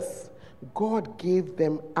 After this, God gave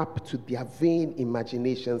them up to their vain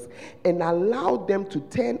imaginations and allowed them to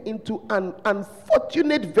turn into an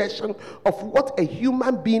unfortunate version of what a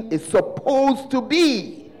human being is supposed to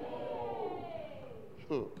be.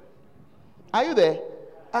 Are you there?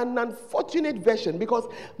 An unfortunate version, because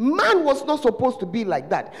man was not supposed to be like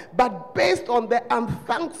that. But based on their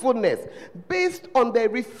unthankfulness, based on their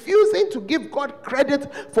refusing to give God credit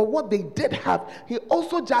for what they did have, he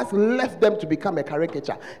also just left them to become a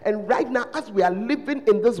caricature. And right now, as we are living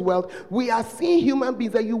in this world, we are seeing human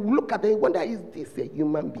beings that you look at them and wonder, is this a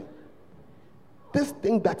human being? This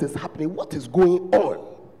thing that is happening, what is going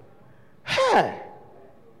on? Hey.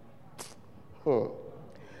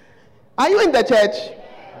 Are you in the church?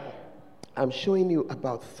 I'm showing you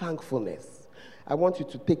about thankfulness. I want you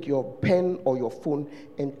to take your pen or your phone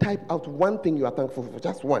and type out one thing you are thankful for.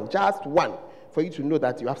 Just one, for you to know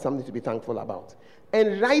that you have something to be thankful about.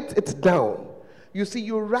 And write it down. You see,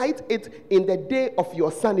 you write it in the day of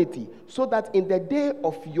your sanity, so that in the day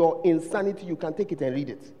of your insanity, you can take it and read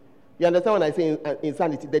it. You understand when I say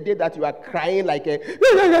insanity? The day that you are crying like a...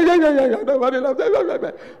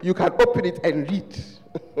 You can open it and read.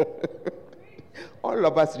 All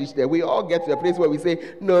of us reach there. We all get to a place where we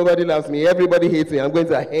say, nobody loves me, everybody hates me, I'm going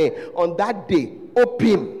to hell. On that day,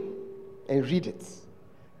 open and read it.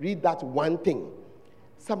 Read that one thing.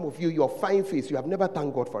 Some of you, your fine face, you have never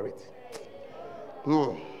thanked God for it.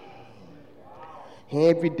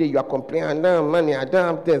 Every day you are complaining, I don't have money, I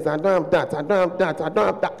don't have this, I don't have that, I don't have that, I don't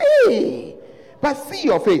have that. Hey! But see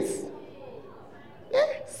your face.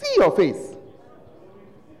 See your face.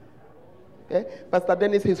 Pastor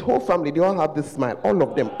Dennis, his whole family, they all have this smile. All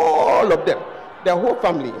of them. Their whole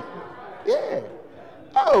family. Yeah.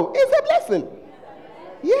 Oh, it's a blessing.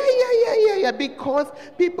 Yeah. Because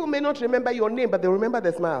people may not remember your name, but they remember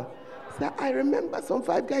the smile. So I remember some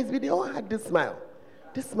 5 guys, they all had this smile.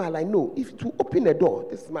 This smile, I know. If to open a door,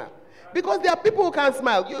 this smile. Because there are people who can't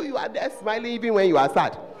smile. You are there smiling even when you are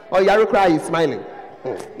sad. Or Yarukra is smiling.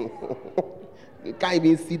 You can't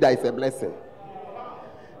even see that it's a blessing.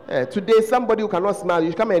 Today, somebody who cannot smile,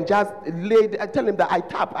 you come and just tell him that I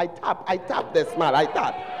tap the smile, I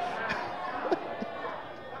tap.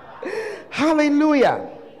 Hallelujah.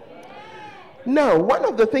 Now, one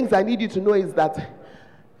of the things I need you to know is that,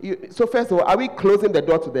 so first of all, are we closing the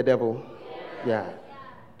door to the devil? Yeah.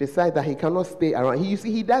 Decide that he cannot stay around. You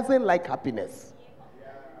see, he doesn't like happiness.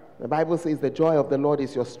 The Bible says the joy of the Lord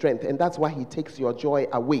is your strength, and that's why he takes your joy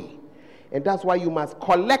away. And that's why you must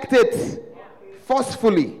collect it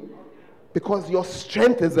forcefully, because your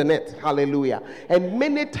strength is in it. Hallelujah. And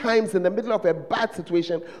many times in the middle of a bad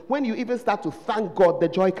situation, when you even start to thank God, the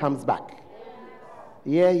joy comes back.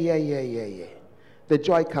 Yeah. The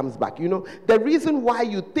joy comes back. You know, the reason why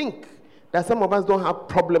you think that some of us don't have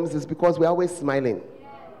problems is because we're always smiling.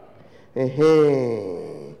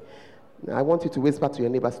 I want you to whisper to your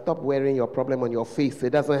neighbor, stop wearing your problem on your face. It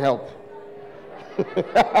doesn't help.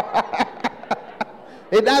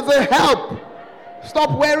 It doesn't help.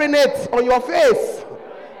 Stop wearing it on your face.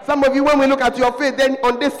 Some of you, when we look at your face, then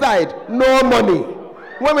on this side, no money.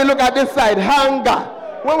 When we look at this side, hunger.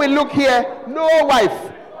 When we look here, no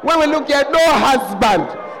wife. When we look here, no husband.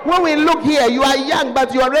 When we look here, you are young,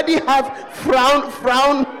 but you already have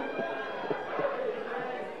frown.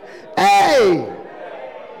 Hey!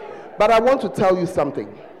 But I want to tell you something.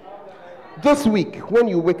 This week, when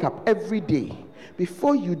you wake up every day,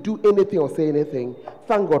 before you do anything or say anything,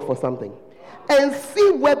 thank God for something. And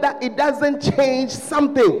see whether it doesn't change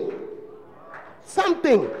something.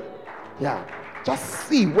 Yeah. Just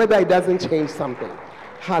see whether it doesn't change something.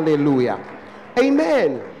 Hallelujah.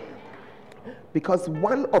 Amen. Because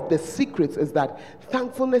one of the secrets is that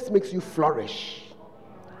thankfulness makes you flourish.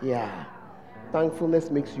 Yeah. Thankfulness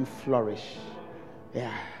makes you flourish.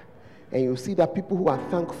 Yeah. And you see that people who are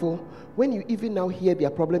thankful, when you even now hear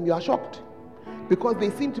their problem, you are shocked. Because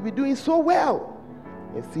they seem to be doing so well.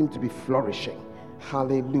 They seem to be flourishing.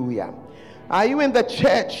 Hallelujah. Are you in the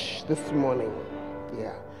church this morning?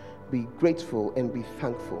 Yeah. Be grateful and be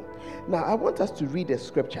thankful. Now, I want us to read a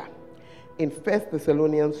scripture in 1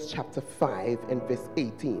 Thessalonians chapter 5 and verse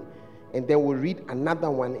 18. And then we'll read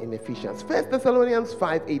another one in Ephesians. 1 Thessalonians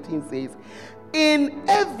 5:18 says, in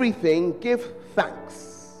everything give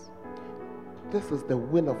thanks. This is the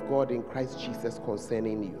will of God in Christ Jesus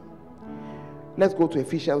concerning you. Let's go to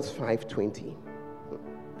Ephesians 5:20.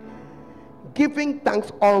 Giving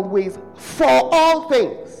thanks always for all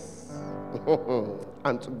things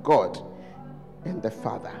unto God and the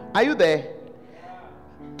Father. Are you there?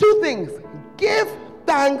 2 things. Give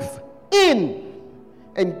thanks in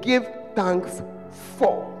and give thanks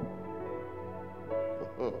for.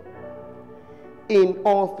 in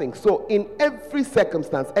all things. So in every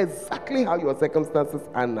circumstance, exactly how your circumstances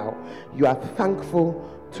are now, you are thankful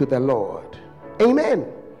to the Lord. Amen.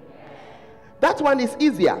 That one is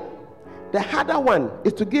easier. The harder one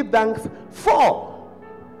is to give thanks for.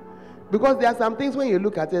 Because there are some things when you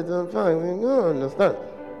look at it, you don't understand.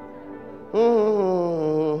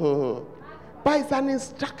 But it's an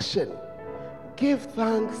instruction. Give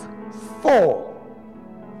thanks for.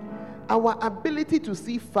 Our ability to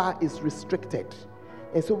see far is restricted.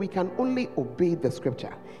 And so we can only obey the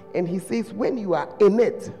scripture. And he says, when you are in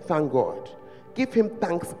it, thank God. Give him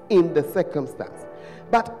thanks in the circumstance.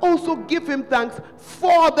 But also give him thanks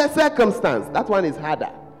for the circumstance. That one is harder.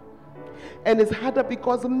 And it's harder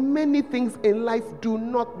because many things in life do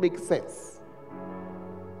not make sense.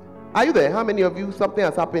 Are you there? How many of you, something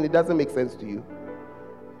has happened, it doesn't make sense to you?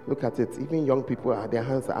 Look at it. Even young people, their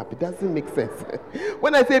hands are up. It doesn't make sense.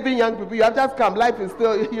 When I say even young people, you have just come. Life is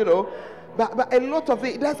still, But a lot of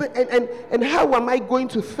it doesn't. And how am I going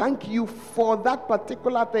to thank you for that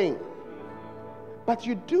particular thing? But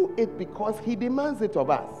you do it because he demands it of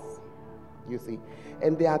us. You see.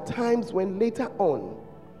 And there are times when later on,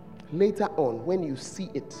 when you see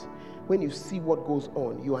it, when you see what goes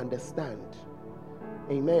on, you understand.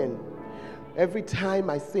 Amen. Every time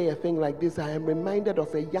I say a thing like this, I am reminded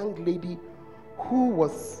of a young lady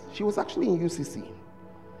she was actually in UCC,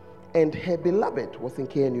 and her beloved was in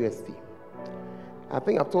KNUST. I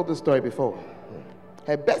think I've told this story before.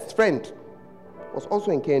 Her best friend was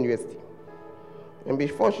also in KNUST, and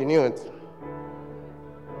before she knew it,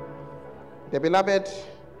 the beloved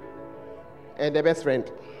and the best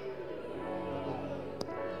friend.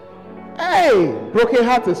 Hey, broken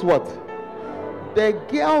heart is what? The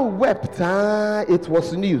girl wept. It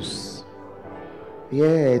was news.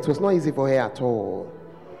 Yeah, it was not easy for her at all.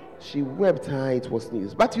 She wept. It was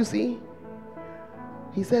news. But you see,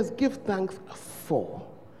 he says, give thanks for.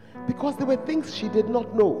 Because there were things she did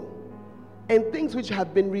not know. And things which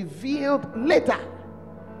have been revealed later.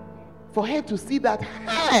 For her to see that,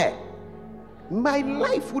 hey, my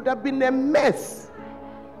life would have been a mess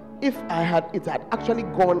if it had actually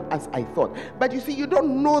gone as I thought. But you see, you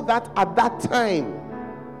don't know that at that time.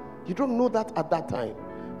 You don't know that at that time.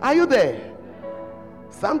 Are you there?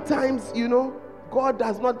 Sometimes, God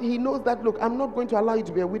does not, he knows that, look, I'm not going to allow you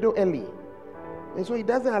to be a widow early. And so he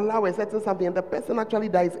doesn't allow a certain something, and the person actually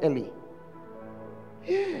dies early.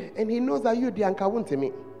 Yeah, and he knows that you, the anchor, won't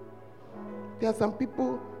me. There are some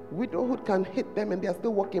people, widowhood can hit them and they are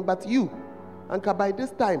still working, but you, anchor, by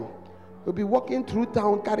this time, you'll be walking through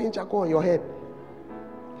town carrying charcoal on your head,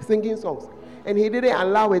 singing songs. And he didn't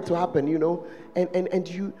allow it to happen, And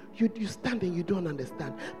you stand and you don't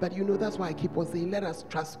understand. But that's why I keep on saying, let us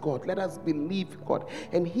trust God. Let us believe God.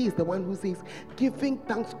 And he is the one who says, giving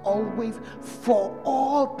thanks always for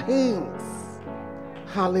all things.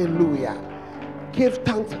 Hallelujah. Give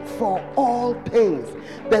thanks for all things.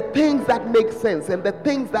 The things that make sense and the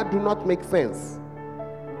things that do not make sense.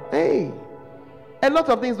 Hey. A lot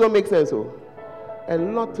of things don't make sense. A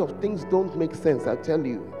lot of things don't make sense, I tell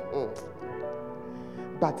you.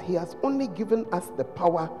 But he has only given us the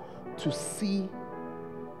power to see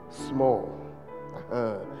small.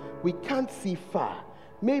 We can't see far.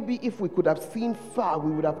 Maybe if we could have seen far,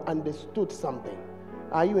 we would have understood something.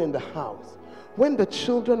 Are you in the house? When the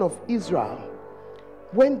children of Israel,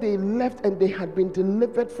 when they left and they had been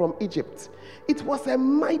delivered from Egypt, it was a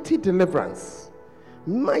mighty deliverance.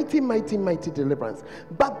 Mighty deliverance.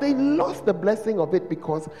 But they lost the blessing of it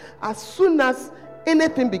because as soon as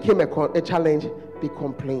anything became a challenge, they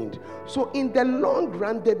complained. So in the long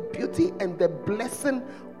run, the beauty and the blessing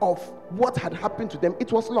of what had happened to them,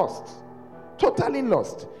 it was lost. Totally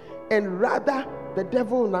lost. And rather, the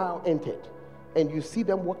devil now entered. And you see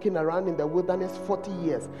them walking around in the wilderness 40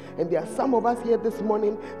 years. And there are some of us here this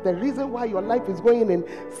morning, the reason why your life is going in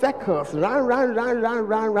circles,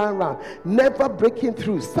 run, never breaking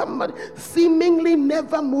through, somebody seemingly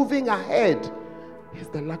never moving ahead, is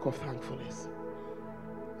the lack of thankfulness.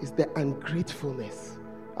 It's the ungratefulness.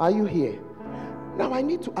 Are you here? Now I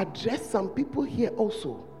need to address some people here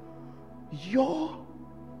also. Your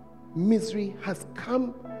misery has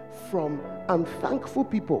come from unthankful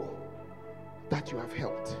people that you have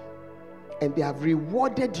helped, and they have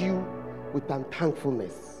rewarded you with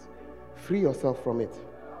unthankfulness. Free yourself from it.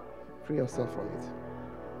 Free yourself from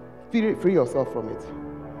it. Free yourself from it.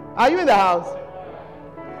 Are you in the house?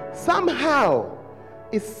 Somehow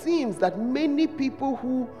it seems that many people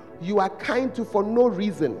who you are kind to for no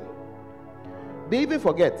reason, they even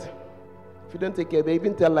forget. If you don't take care, they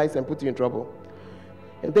even tell lies and put you in trouble.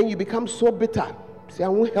 And then you become so bitter. Say, I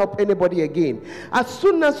won't help anybody again. As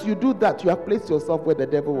soon as you do that, you have placed yourself where the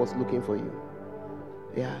devil was looking for you.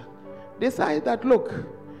 Yeah. Decide that, look,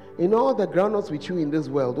 in all the groundnuts we chew in this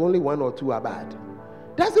world, only 1 or 2 are bad.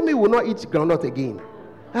 Doesn't mean we'll not eat groundnut again.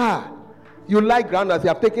 You like groundnuts, you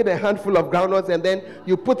have taken a handful of groundnuts and then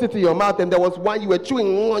you put it in your mouth and there was one you were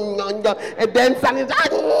chewing and then suddenly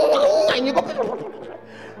and you go.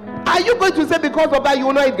 Are you going to say because of that you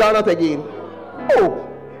will not eat groundnut again? Oh.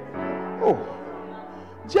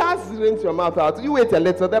 Just rinse your mouth out. You wait a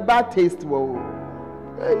little, the bad taste will,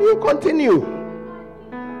 and you continue.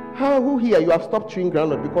 Who here you have stopped chewing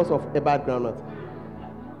groundnut because of a bad groundnut?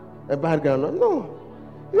 A bad groundnut? No.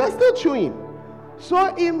 You are still chewing.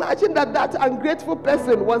 So imagine that ungrateful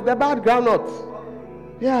person was the bad groundnut.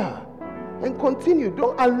 Yeah. And continue.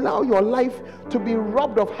 Don't allow your life to be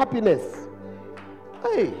robbed of happiness.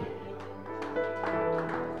 Hey.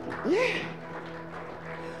 Yeah.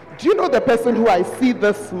 Do you know the person who I see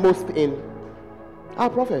this most in?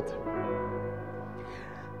 Our prophet.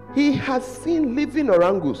 He has seen living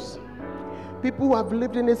orangus. People who have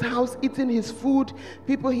lived in his house, eating his food,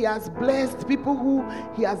 people he has blessed, people who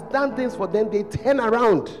he has done things for them, they turn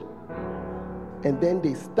around and then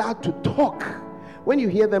they start to talk. When you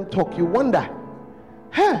hear them talk, you wonder,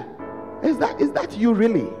 is that you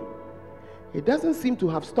really? It doesn't seem to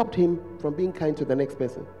have stopped him from being kind to the next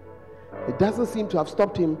person. It doesn't seem to have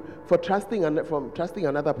stopped him from trusting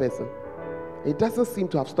another person. It doesn't seem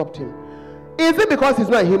to have stopped him. Is it because he's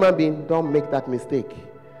not a human being? Don't make that mistake.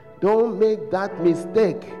 Don't make that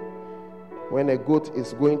mistake. When a goat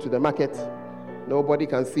is going to the market, nobody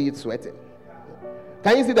can see it sweating.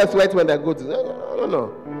 Can you see the sweat when the goat is?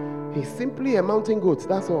 No. He's simply a mountain goat,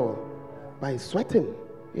 that's all. But he's sweating.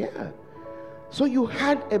 Yeah. So you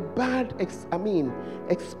had a bad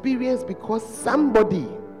experience because somebody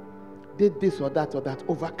did this or that,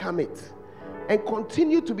 overcome it. And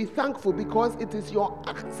continue to be thankful because it is your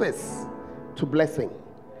access to blessing.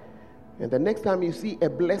 And the next time you see a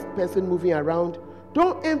blessed person moving around,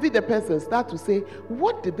 don't envy the person. Start to say,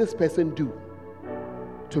 what did this person do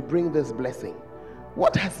to bring this blessing?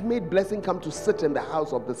 What has made blessing come to sit in the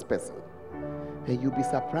house of this person? And you'll be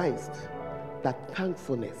surprised that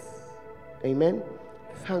thankfulness, amen,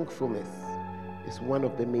 thankfulness is one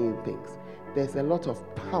of the main things. There's a lot of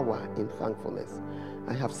power in thankfulness.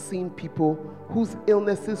 I have seen people whose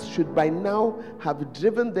illnesses should by now have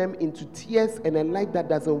driven them into tears and a life that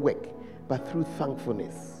doesn't work, but through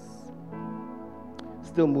thankfulness,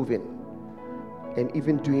 still moving and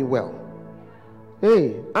even doing well.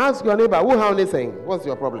 Hey, ask your neighbor, who how they saying? What's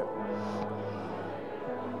your problem?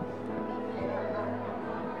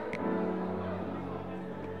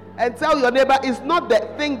 And tell your neighbor, it's not the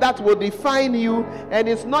thing that will define you, and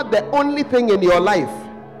it's not the only thing in your life.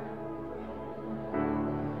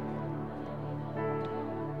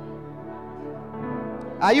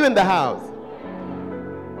 Are you in the house?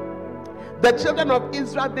 The children of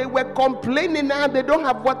Israel, they were complaining now they don't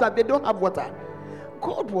have water.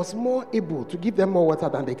 God was more able to give them more water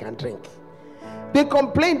than they can drink. They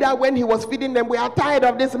complained that when he was feeding them, we are tired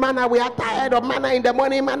of this manna, we are tired of manna in the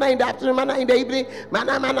morning, manna in the afternoon, manna in the evening,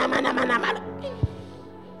 manna.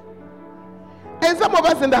 And some of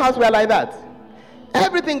us in the house were like that.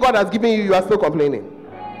 Everything God has given you, you are still complaining.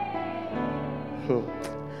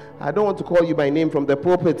 I don't want to call you by name from the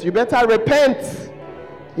pulpit. You better repent.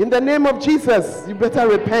 In the name of Jesus, you better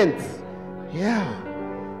repent. Yeah.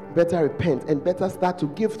 Better repent and better start to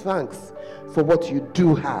give thanks for what you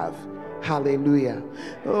do have. Hallelujah.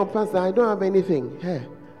 Oh, Pastor, I don't have anything. Hey,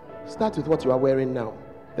 start with what you are wearing now.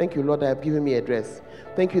 Thank you, Lord, that you have given me a dress.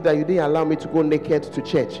 Thank you that you didn't allow me to go naked to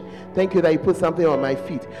church. Thank you that you put something on my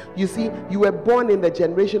feet. You see, you were born in the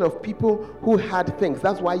generation of people who had things.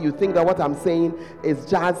 That's why you think that what I'm saying is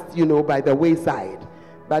just, by the wayside.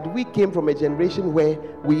 But we came from a generation where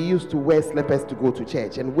we used to wear slippers to go to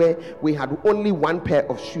church, and where we had only one pair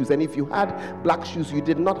of shoes. And if you had black shoes, you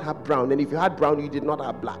did not have brown. And if you had brown, you did not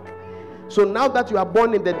have black. So now that you are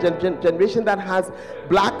born in the generation that has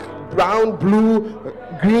black, brown, blue,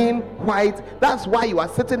 green, white, that's why you are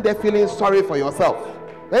sitting there feeling sorry for yourself.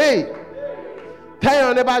 Hey, tell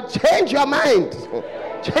your neighbor, change your mind.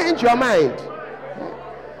 Change your mind.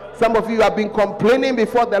 Some of you have been complaining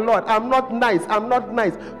before the Lord. I'm not nice.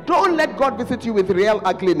 Don't let God visit you with real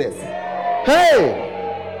ugliness.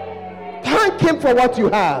 Hey, thank him for what you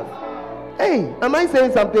have. Hey, am I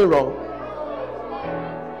saying something wrong?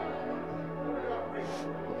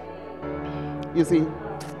 You see,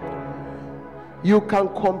 you can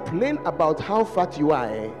complain about how fat you are.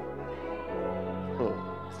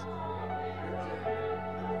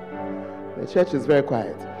 The church is very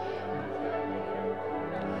quiet.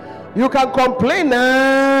 You can complain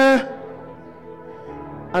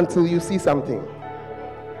until you see something.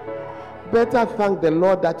 better thank the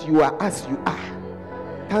Lord that you are as you are.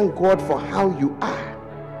 Thank God for how you are.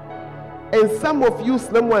 And some of you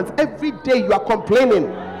slim ones, every day you are complaining.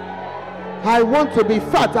 I want to be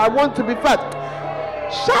fat. I want to be fat.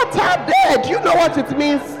 Shut up there. Do you know what it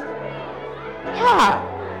means?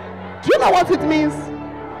 Do you know what it means?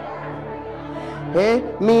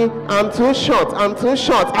 Me, I'm too short. I'm too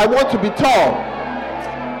short. I want to be tall.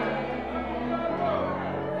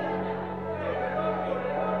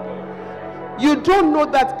 You don't know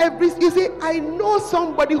that you see, I know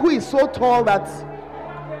somebody who is so tall that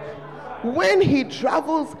when he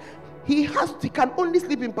travels, he can only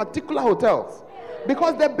sleep in particular hotels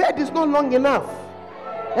because the bed is not long enough.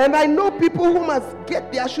 And I know people who must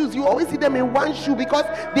get their shoes. You always see them in one shoe because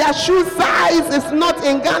their shoe size is not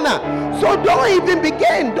in Ghana. So don't even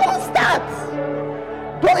begin. Don't start.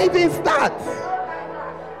 Don't even start.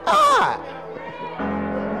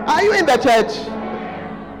 Are you in the church?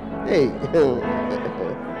 Hey.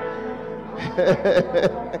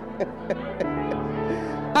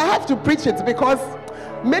 I have to preach it because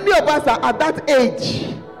many of us are at that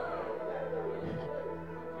age.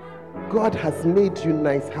 God has made you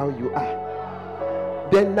nice how you are.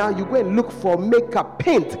 Then now you go and look for makeup,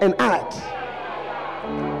 paint, and add.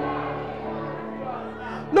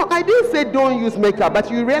 No, I didn't say don't use makeup,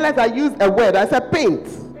 but you realize I used a word. I said paint.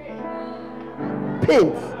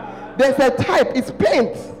 Paint. There's a type, it's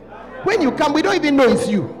paint. When you come, we don't even know it's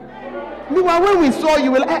you. Meanwhile, when we saw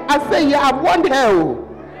you, I said, yeah, I've won hell.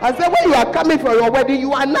 I said, when you are coming for your wedding,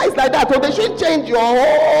 you are nice like that, so they should change your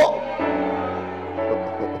whole.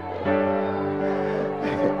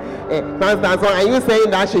 For instance, are you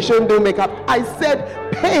saying that she shouldn't do makeup? I said,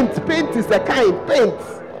 paint. Paint is a kind, paint.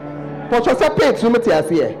 But you said paint,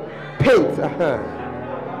 paint.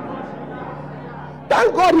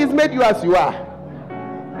 Thank God he's made you as you are.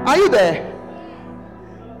 Are you there?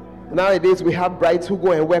 Nowadays, we have brides who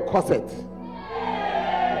go and wear corsets.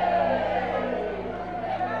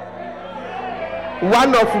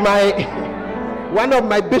 One of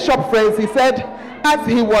my bishop friends, he said, as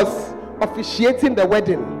he was officiating the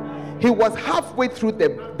wedding, he was halfway through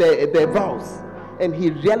the vows, and he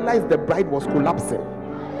realized the bride was collapsing.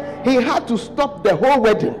 He had to stop the whole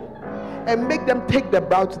wedding and make them take the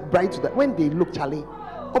bride to the. When they looked, Charlie,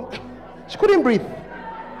 she couldn't breathe.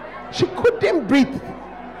 She couldn't breathe.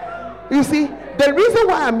 You see, the reason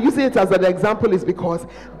why I'm using it as an example is because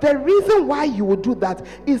the reason why you would do that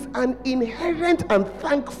is an inherent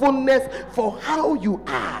unthankfulness for how you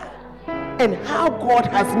are and how God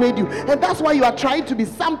has made you. And that's why you are trying to be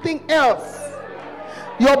something else.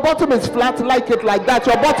 Your bottom is flat, like it like that.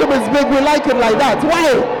 Your bottom is big, we like it like that.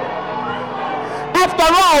 Why? After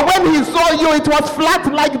all, when he saw you, it was flat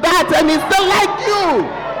like that, and he still liked you.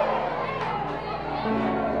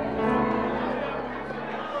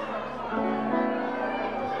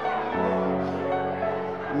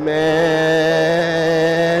 Mercy.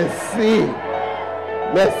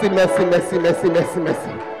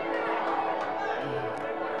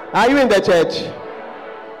 Are you in the church?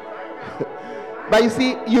 But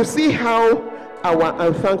you see how our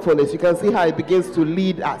unthankfulness, you can see how it begins to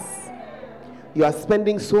lead us. You are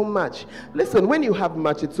spending so much. Listen, when you have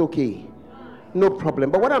much, it's okay. No problem.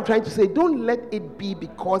 But what I'm trying to say, don't let it be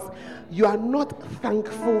because you are not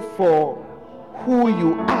thankful for who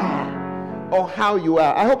you are or how you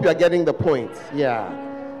are. I hope you are getting the point. Yeah.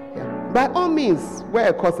 By all means, wear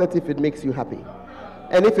a corset if it makes you happy.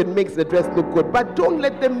 And if it makes the dress look good. But don't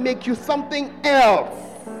let them make you something else.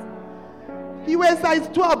 You wear size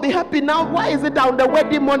 12, be happy now. Why is it on the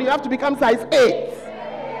wedding morning you have to become size 8?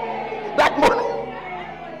 That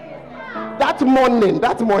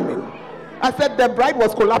morning. I said the bride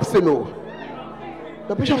was collapsing.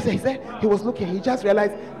 The bishop said, he was looking, he just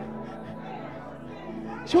realized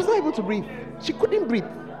she was not able to breathe. She couldn't breathe.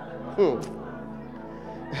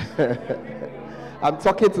 I'm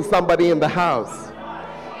talking to somebody in the house.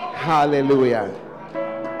 Hallelujah.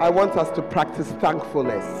 I want us to practice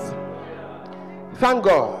thankfulness. Thank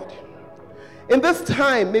God. In this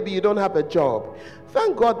time, maybe you don't have a job.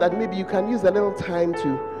 Thank God that maybe you can use a little time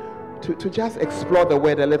to just explore the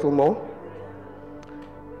word a little more.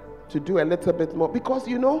 To do a little bit more. Because,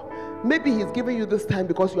 maybe he's giving you this time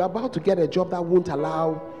because you're about to get a job that won't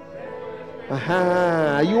allow.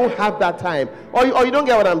 You won't have that time. Or you don't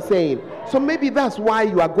get what I'm saying. So maybe that's why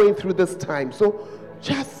you are going through this time. So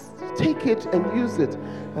just take it and use it.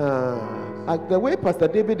 The way Pastor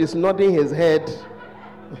David is nodding his head.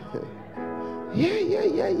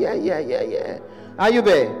 Yeah. Are you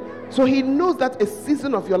there? So he knows that a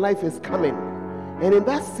season of your life is coming. And in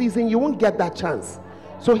that season, you won't get that chance.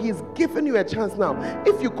 So he's giving you a chance now.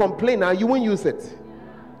 If you complain now, you won't use it.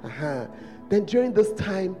 Then during this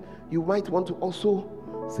time, you might want to also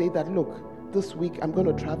say that, look, this week I'm going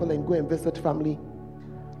to travel and go and visit family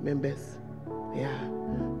members. Yeah,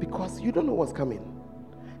 because you don't know what's coming.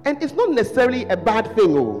 And it's not necessarily a bad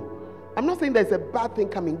thing. I'm not saying there's a bad thing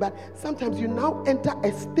coming, but sometimes you now enter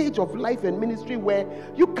a stage of life and ministry where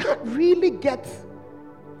you can't really get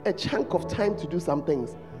a chunk of time to do some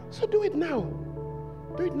things. So do it now.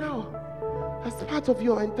 Do it now. As part of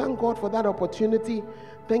your, and thank God for that opportunity.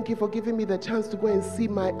 Thank you for giving me the chance to go and see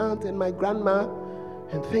my aunt and my grandma.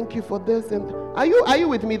 And thank you for this. And are you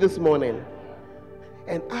with me this morning?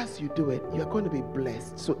 And as you do it, you're going to be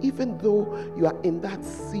blessed. So even though you are in that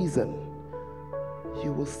season,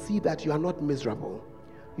 you will see that you are not miserable.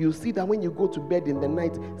 You'll see that when you go to bed in the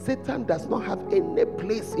night, Satan does not have any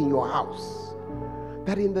place in your house.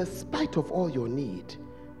 That in the spite of all your need,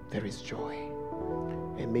 there is joy.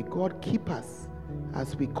 And may God keep us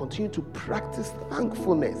as we continue to practice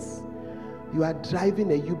thankfulness. You are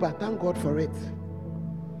driving a Uber, thank God for it.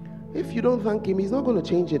 If you don't thank him, he's not going to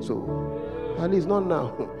change it. So at least not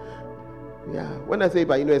now. Yeah, when I say,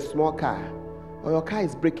 but a small car, or your car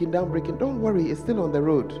is breaking down, don't worry, it's still on the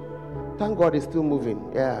road. Thank God it's still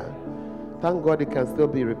moving. Yeah, thank God it can still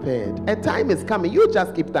be repaired. A time is coming. You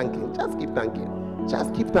just keep thanking. Just keep thanking.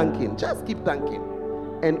 Just keep thanking. Just keep thanking.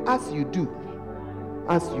 And as you do,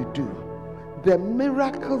 the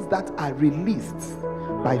miracles that are released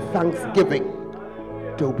by thanksgiving,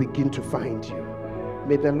 they'll begin to find you.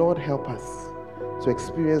 May the Lord help us to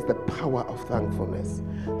experience the power of thankfulness.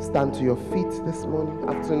 Stand to your feet this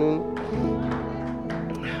afternoon,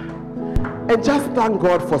 and just thank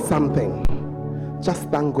God for something. Just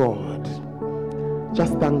thank God.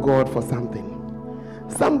 Just thank God for something.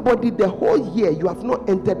 Somebody, the whole year you have not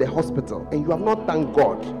entered the hospital and you have not thanked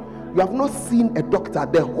God. You have not seen a doctor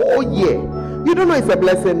the whole year. You don't know it's a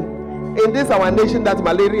blessing in this our nation that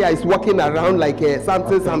malaria is walking around like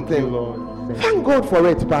something. Thank God for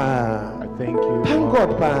it, pa. Thank you. Thank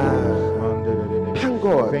God, pa. Thank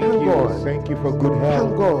God. Thank you. Thank you for good health.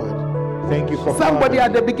 Thank God. Thank you for somebody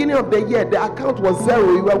at the beginning of the year, the account was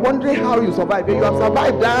zero. You were wondering how you survived. You have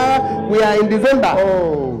survived. We are in December.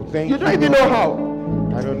 Oh, thank you. You don't even know how.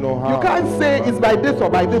 I don't know how. You can't say it's by this or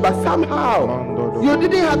by this, but somehow you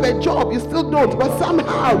didn't have a job. You still don't, but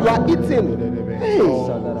somehow you are eating. Hey,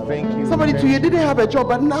 thank you. Somebody too, you didn't have a job,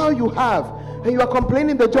 but now you have, and you are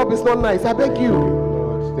complaining the job is not nice. I beg you.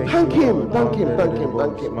 Thank him. Thank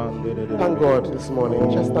God this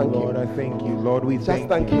morning. Just thank him. Lord, I thank you. Lord, we just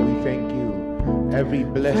thank him. We thank you. Every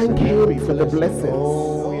blessing. Thank him for the blessings.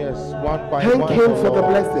 Oh, yes. One by thank one. him for the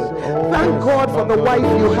blessings. Thank God for the wife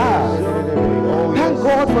you have. Thank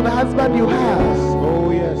God for the husband you have.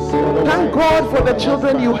 Oh, yes. Thank God for the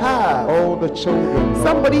children you have. Oh, the children.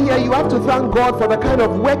 Somebody here, you have to thank God for the kind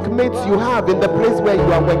of workmates you have in the place where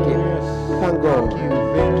you are working. Thank God.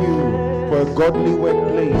 Thank you for a godly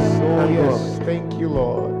workplace. Oh, yes. Thank you,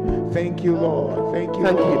 Lord. Thank you, Lord. Thank you,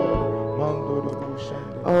 Lord.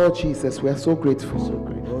 Oh, Jesus, we are so grateful.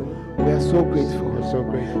 We are so grateful. We're so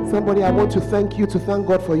grateful. Somebody, I want to thank you, to thank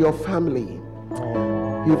God for your family.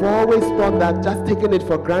 You've always thought that, just taken it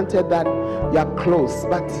for granted that you are close,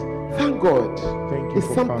 but thank God. Thank you. It's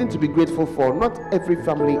something family. To be grateful for. Not every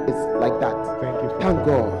family is like that. Thank you. Thank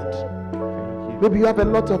God. Thank you. Maybe you have a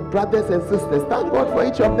lot of brothers and sisters. Thank God for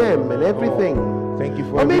each of them and everything. Thank you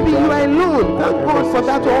for. Or maybe you are alone. Thank God for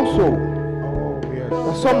that also. Oh, yes.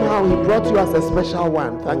 But somehow He brought you as a special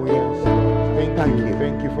one. Thank you. Yes. Thank you.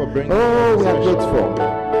 Thank you for bringing. Oh, we are grateful.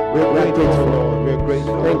 We're grateful, Lord. We're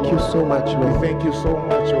grateful. Thank you so much, Lord. Thank you so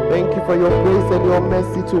much, Lord. Thank you for your grace and your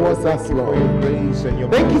mercy towards us, Lord. For your grace and your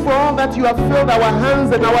Thank mercy. you for all that you have filled our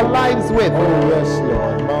hands and our lives with. Oh, yes,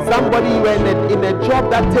 Lord. Somebody, you are in a job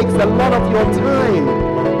that takes a lot of your time.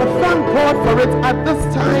 But thank God for it at this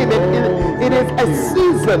time. It is a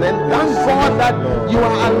season, and thank God that you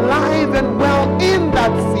are alive and well in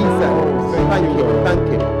that season. Thank you.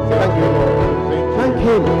 Thank you. Thank you, Lord. Thank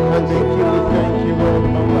him. Thank you. Thank you, Lord.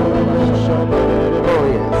 Oh,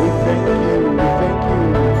 yes. We thank you. We thank you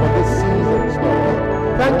for this season, Lord.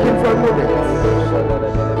 Thank him for a moment.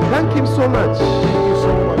 Thank him so much. Thank you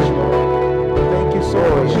so much, Lord. Thank you so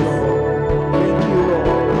much, Lord. Thank you, Lord.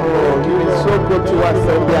 Oh, you've been so good to us,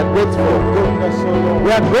 and we are grateful. We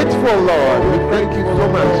are grateful, Lord. We thank you so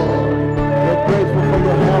much. We're grateful for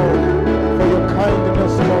your help, for your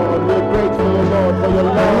kindness, Lord. We're grateful, Lord, for your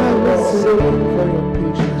love, Lord, for your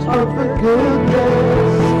patience. Of the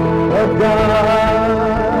goodness of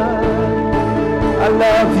God. I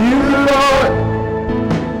love you, Lord.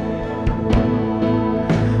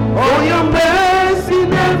 Oh, your mercy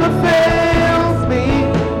never fails me.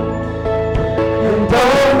 And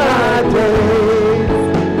all my days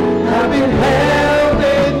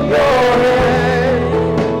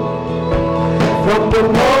the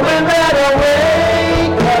moment that I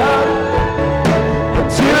wake up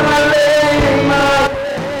until I lay my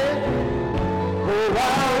head, oh,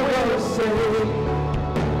 I will sing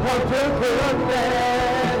of the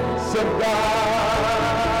goodness of God.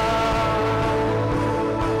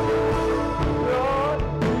 Lord,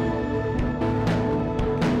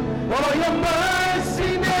 oh, your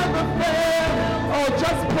mercy never fails. Oh,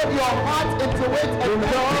 just put your heart into it and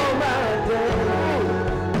all my days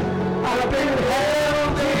I've been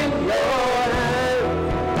held in your hand.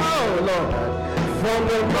 Oh, Lord, from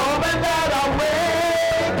the moment that I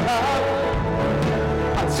wake up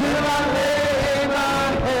until I lay my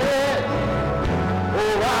head,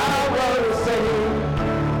 oh, I will sing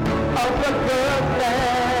of the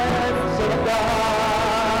goodness of God.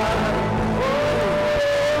 Oh,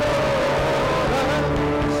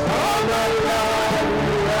 all my life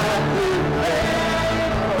you have been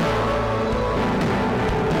faithful.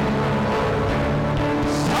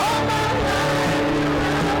 All my life you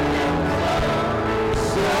have been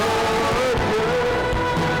so good.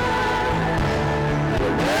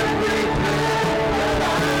 Everything that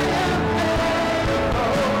I am able,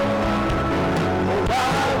 oh, I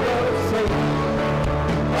will sing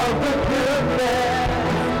of the goodness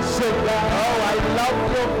of God. Oh, I love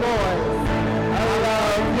your voice. I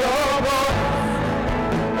love your voice.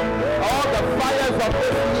 All the fires of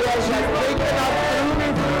this year has taken up through me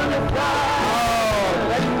through the fire. Oh,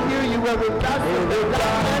 let me hear you when we dance in the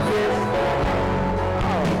darkness.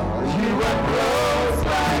 Oh, you are close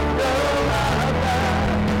like no other.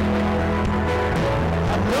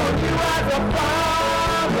 I've known you as a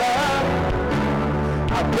father.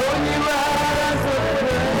 I've known you as a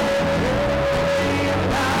friend.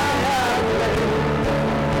 And I have lived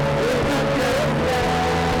in the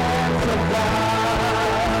goodness of God.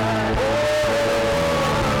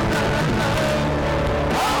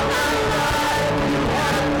 All my life you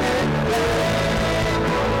have been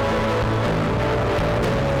faithful.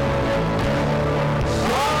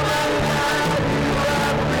 All my life you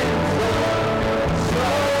have been so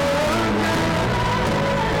good.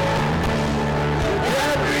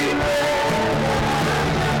 Every day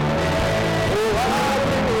oh, I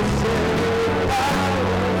will sing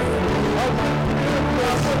of the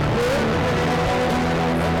goodness of God.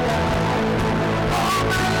 All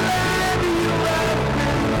my life you have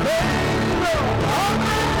been faithful. All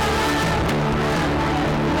my life.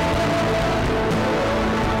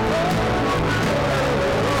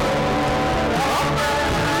 All my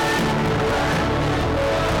life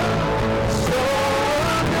so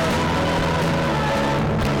good.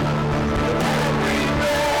 Every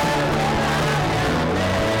breath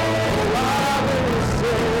oh, I will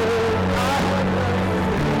sing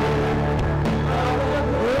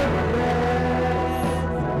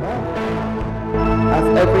as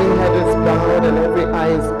every head is bowed and every eye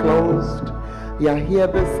is closed. You're here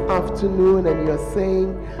this afternoon and you're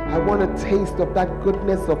saying, I want a taste of that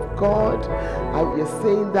goodness of God. You're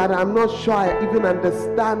saying that I'm not sure I even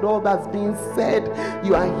understand all that's being said.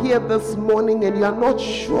 You are here this morning and you are not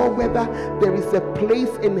sure whether there is a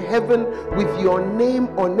place in heaven with your name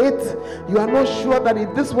on it. You are not sure that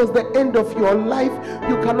if this was the end of your life,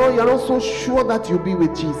 you're not so sure that you'll be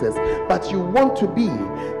with Jesus. But you want to be.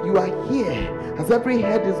 You are here as every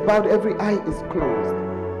head is bowed, every eye is closed.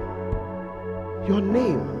 Your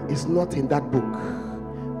name is not in that book.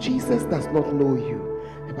 Jesus does not know you,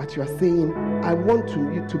 but you are saying, I want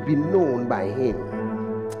you to be known by him.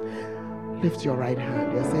 Lift your right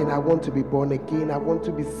hand. You're saying, I want to be born again. I want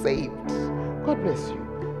to be saved. God bless you.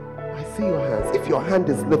 I see your hands. If your hand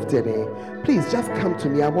is lifted, please just come to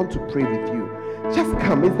me. I want to pray with you. Just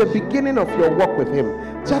come. It's the beginning of your walk with him.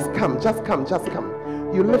 Just come, just come, just come.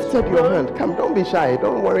 You lifted your hand. Come, don't be shy.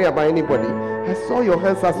 Don't worry about anybody. I saw your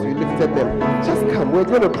hands as you lifted them. Just come. We're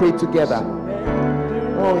going to pray together.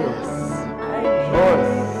 Oh, yes. Oh,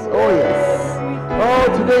 yes. Oh, yes. Oh,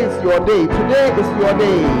 today is your day. Today is your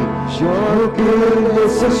day. Your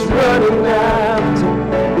goodness is running after.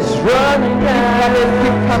 It's running after.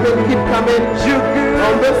 Keep coming, keep coming, keep coming.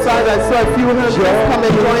 On this side, I saw a few hands. Just come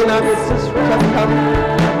and join us. Just come.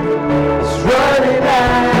 It's running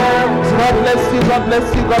after. God bless you, God bless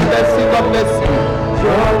you, God bless you, God bless you.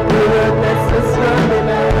 Your goodness is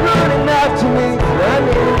running after me,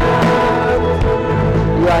 running after.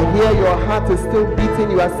 You are here, your heart is still beating.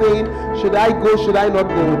 You are saying, should I go, should I not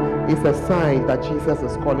go? It's a sign that Jesus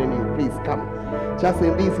is calling you. Please come. Just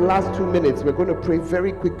in these last 2 minutes, we're going to pray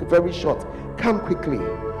very quick, very short. Come quickly.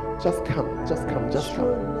 Just come, just come, just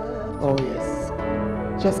come. Oh yes.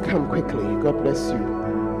 Just come quickly. God bless you.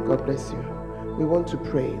 God bless you. We want to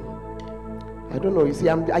pray. I don't know. You see,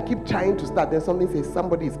 I keep trying to start. Then something says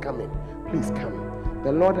somebody is coming. Please come.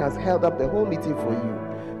 The Lord has held up the whole meeting for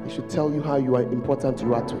you. He should tell you how important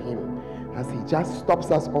you are to him, as he just stops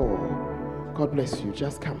us all. God bless you.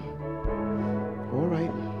 Just come. All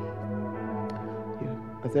right.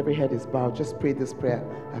 As every head is bowed, just pray this prayer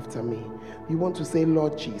after me. You want to say,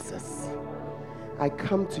 Lord Jesus, I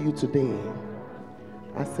come to you today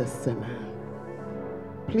as a sinner.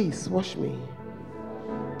 Please wash me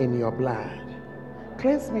in your blood.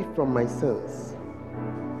 Cleanse me from my sins.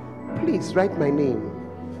 Please write my name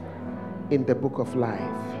in the book of life.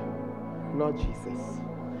 Lord Jesus,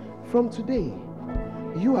 from today,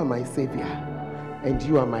 you are my Savior and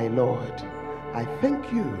you are my Lord. I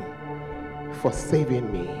thank you for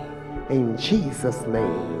saving me. In Jesus'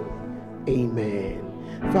 name, amen.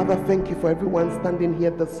 Father, thank you for everyone standing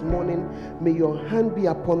here this morning. May your hand be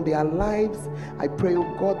upon their lives. I pray,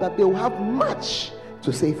 oh God, that they will have much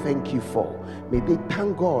to say thank you for. May they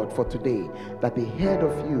thank God for today, that they heard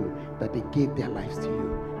of you, that they gave their lives to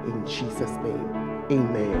you. In Jesus' name,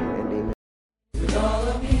 amen and amen. With all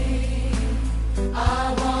of me,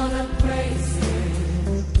 I wanna praise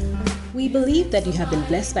Him. We believe that you have been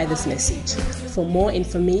blessed by this message. For more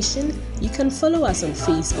information, you can follow us on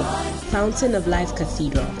Facebook, Fountain of Life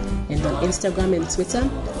Cathedral, and on Instagram and Twitter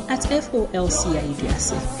at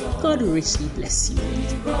FOLCIADUASI. God richly bless you.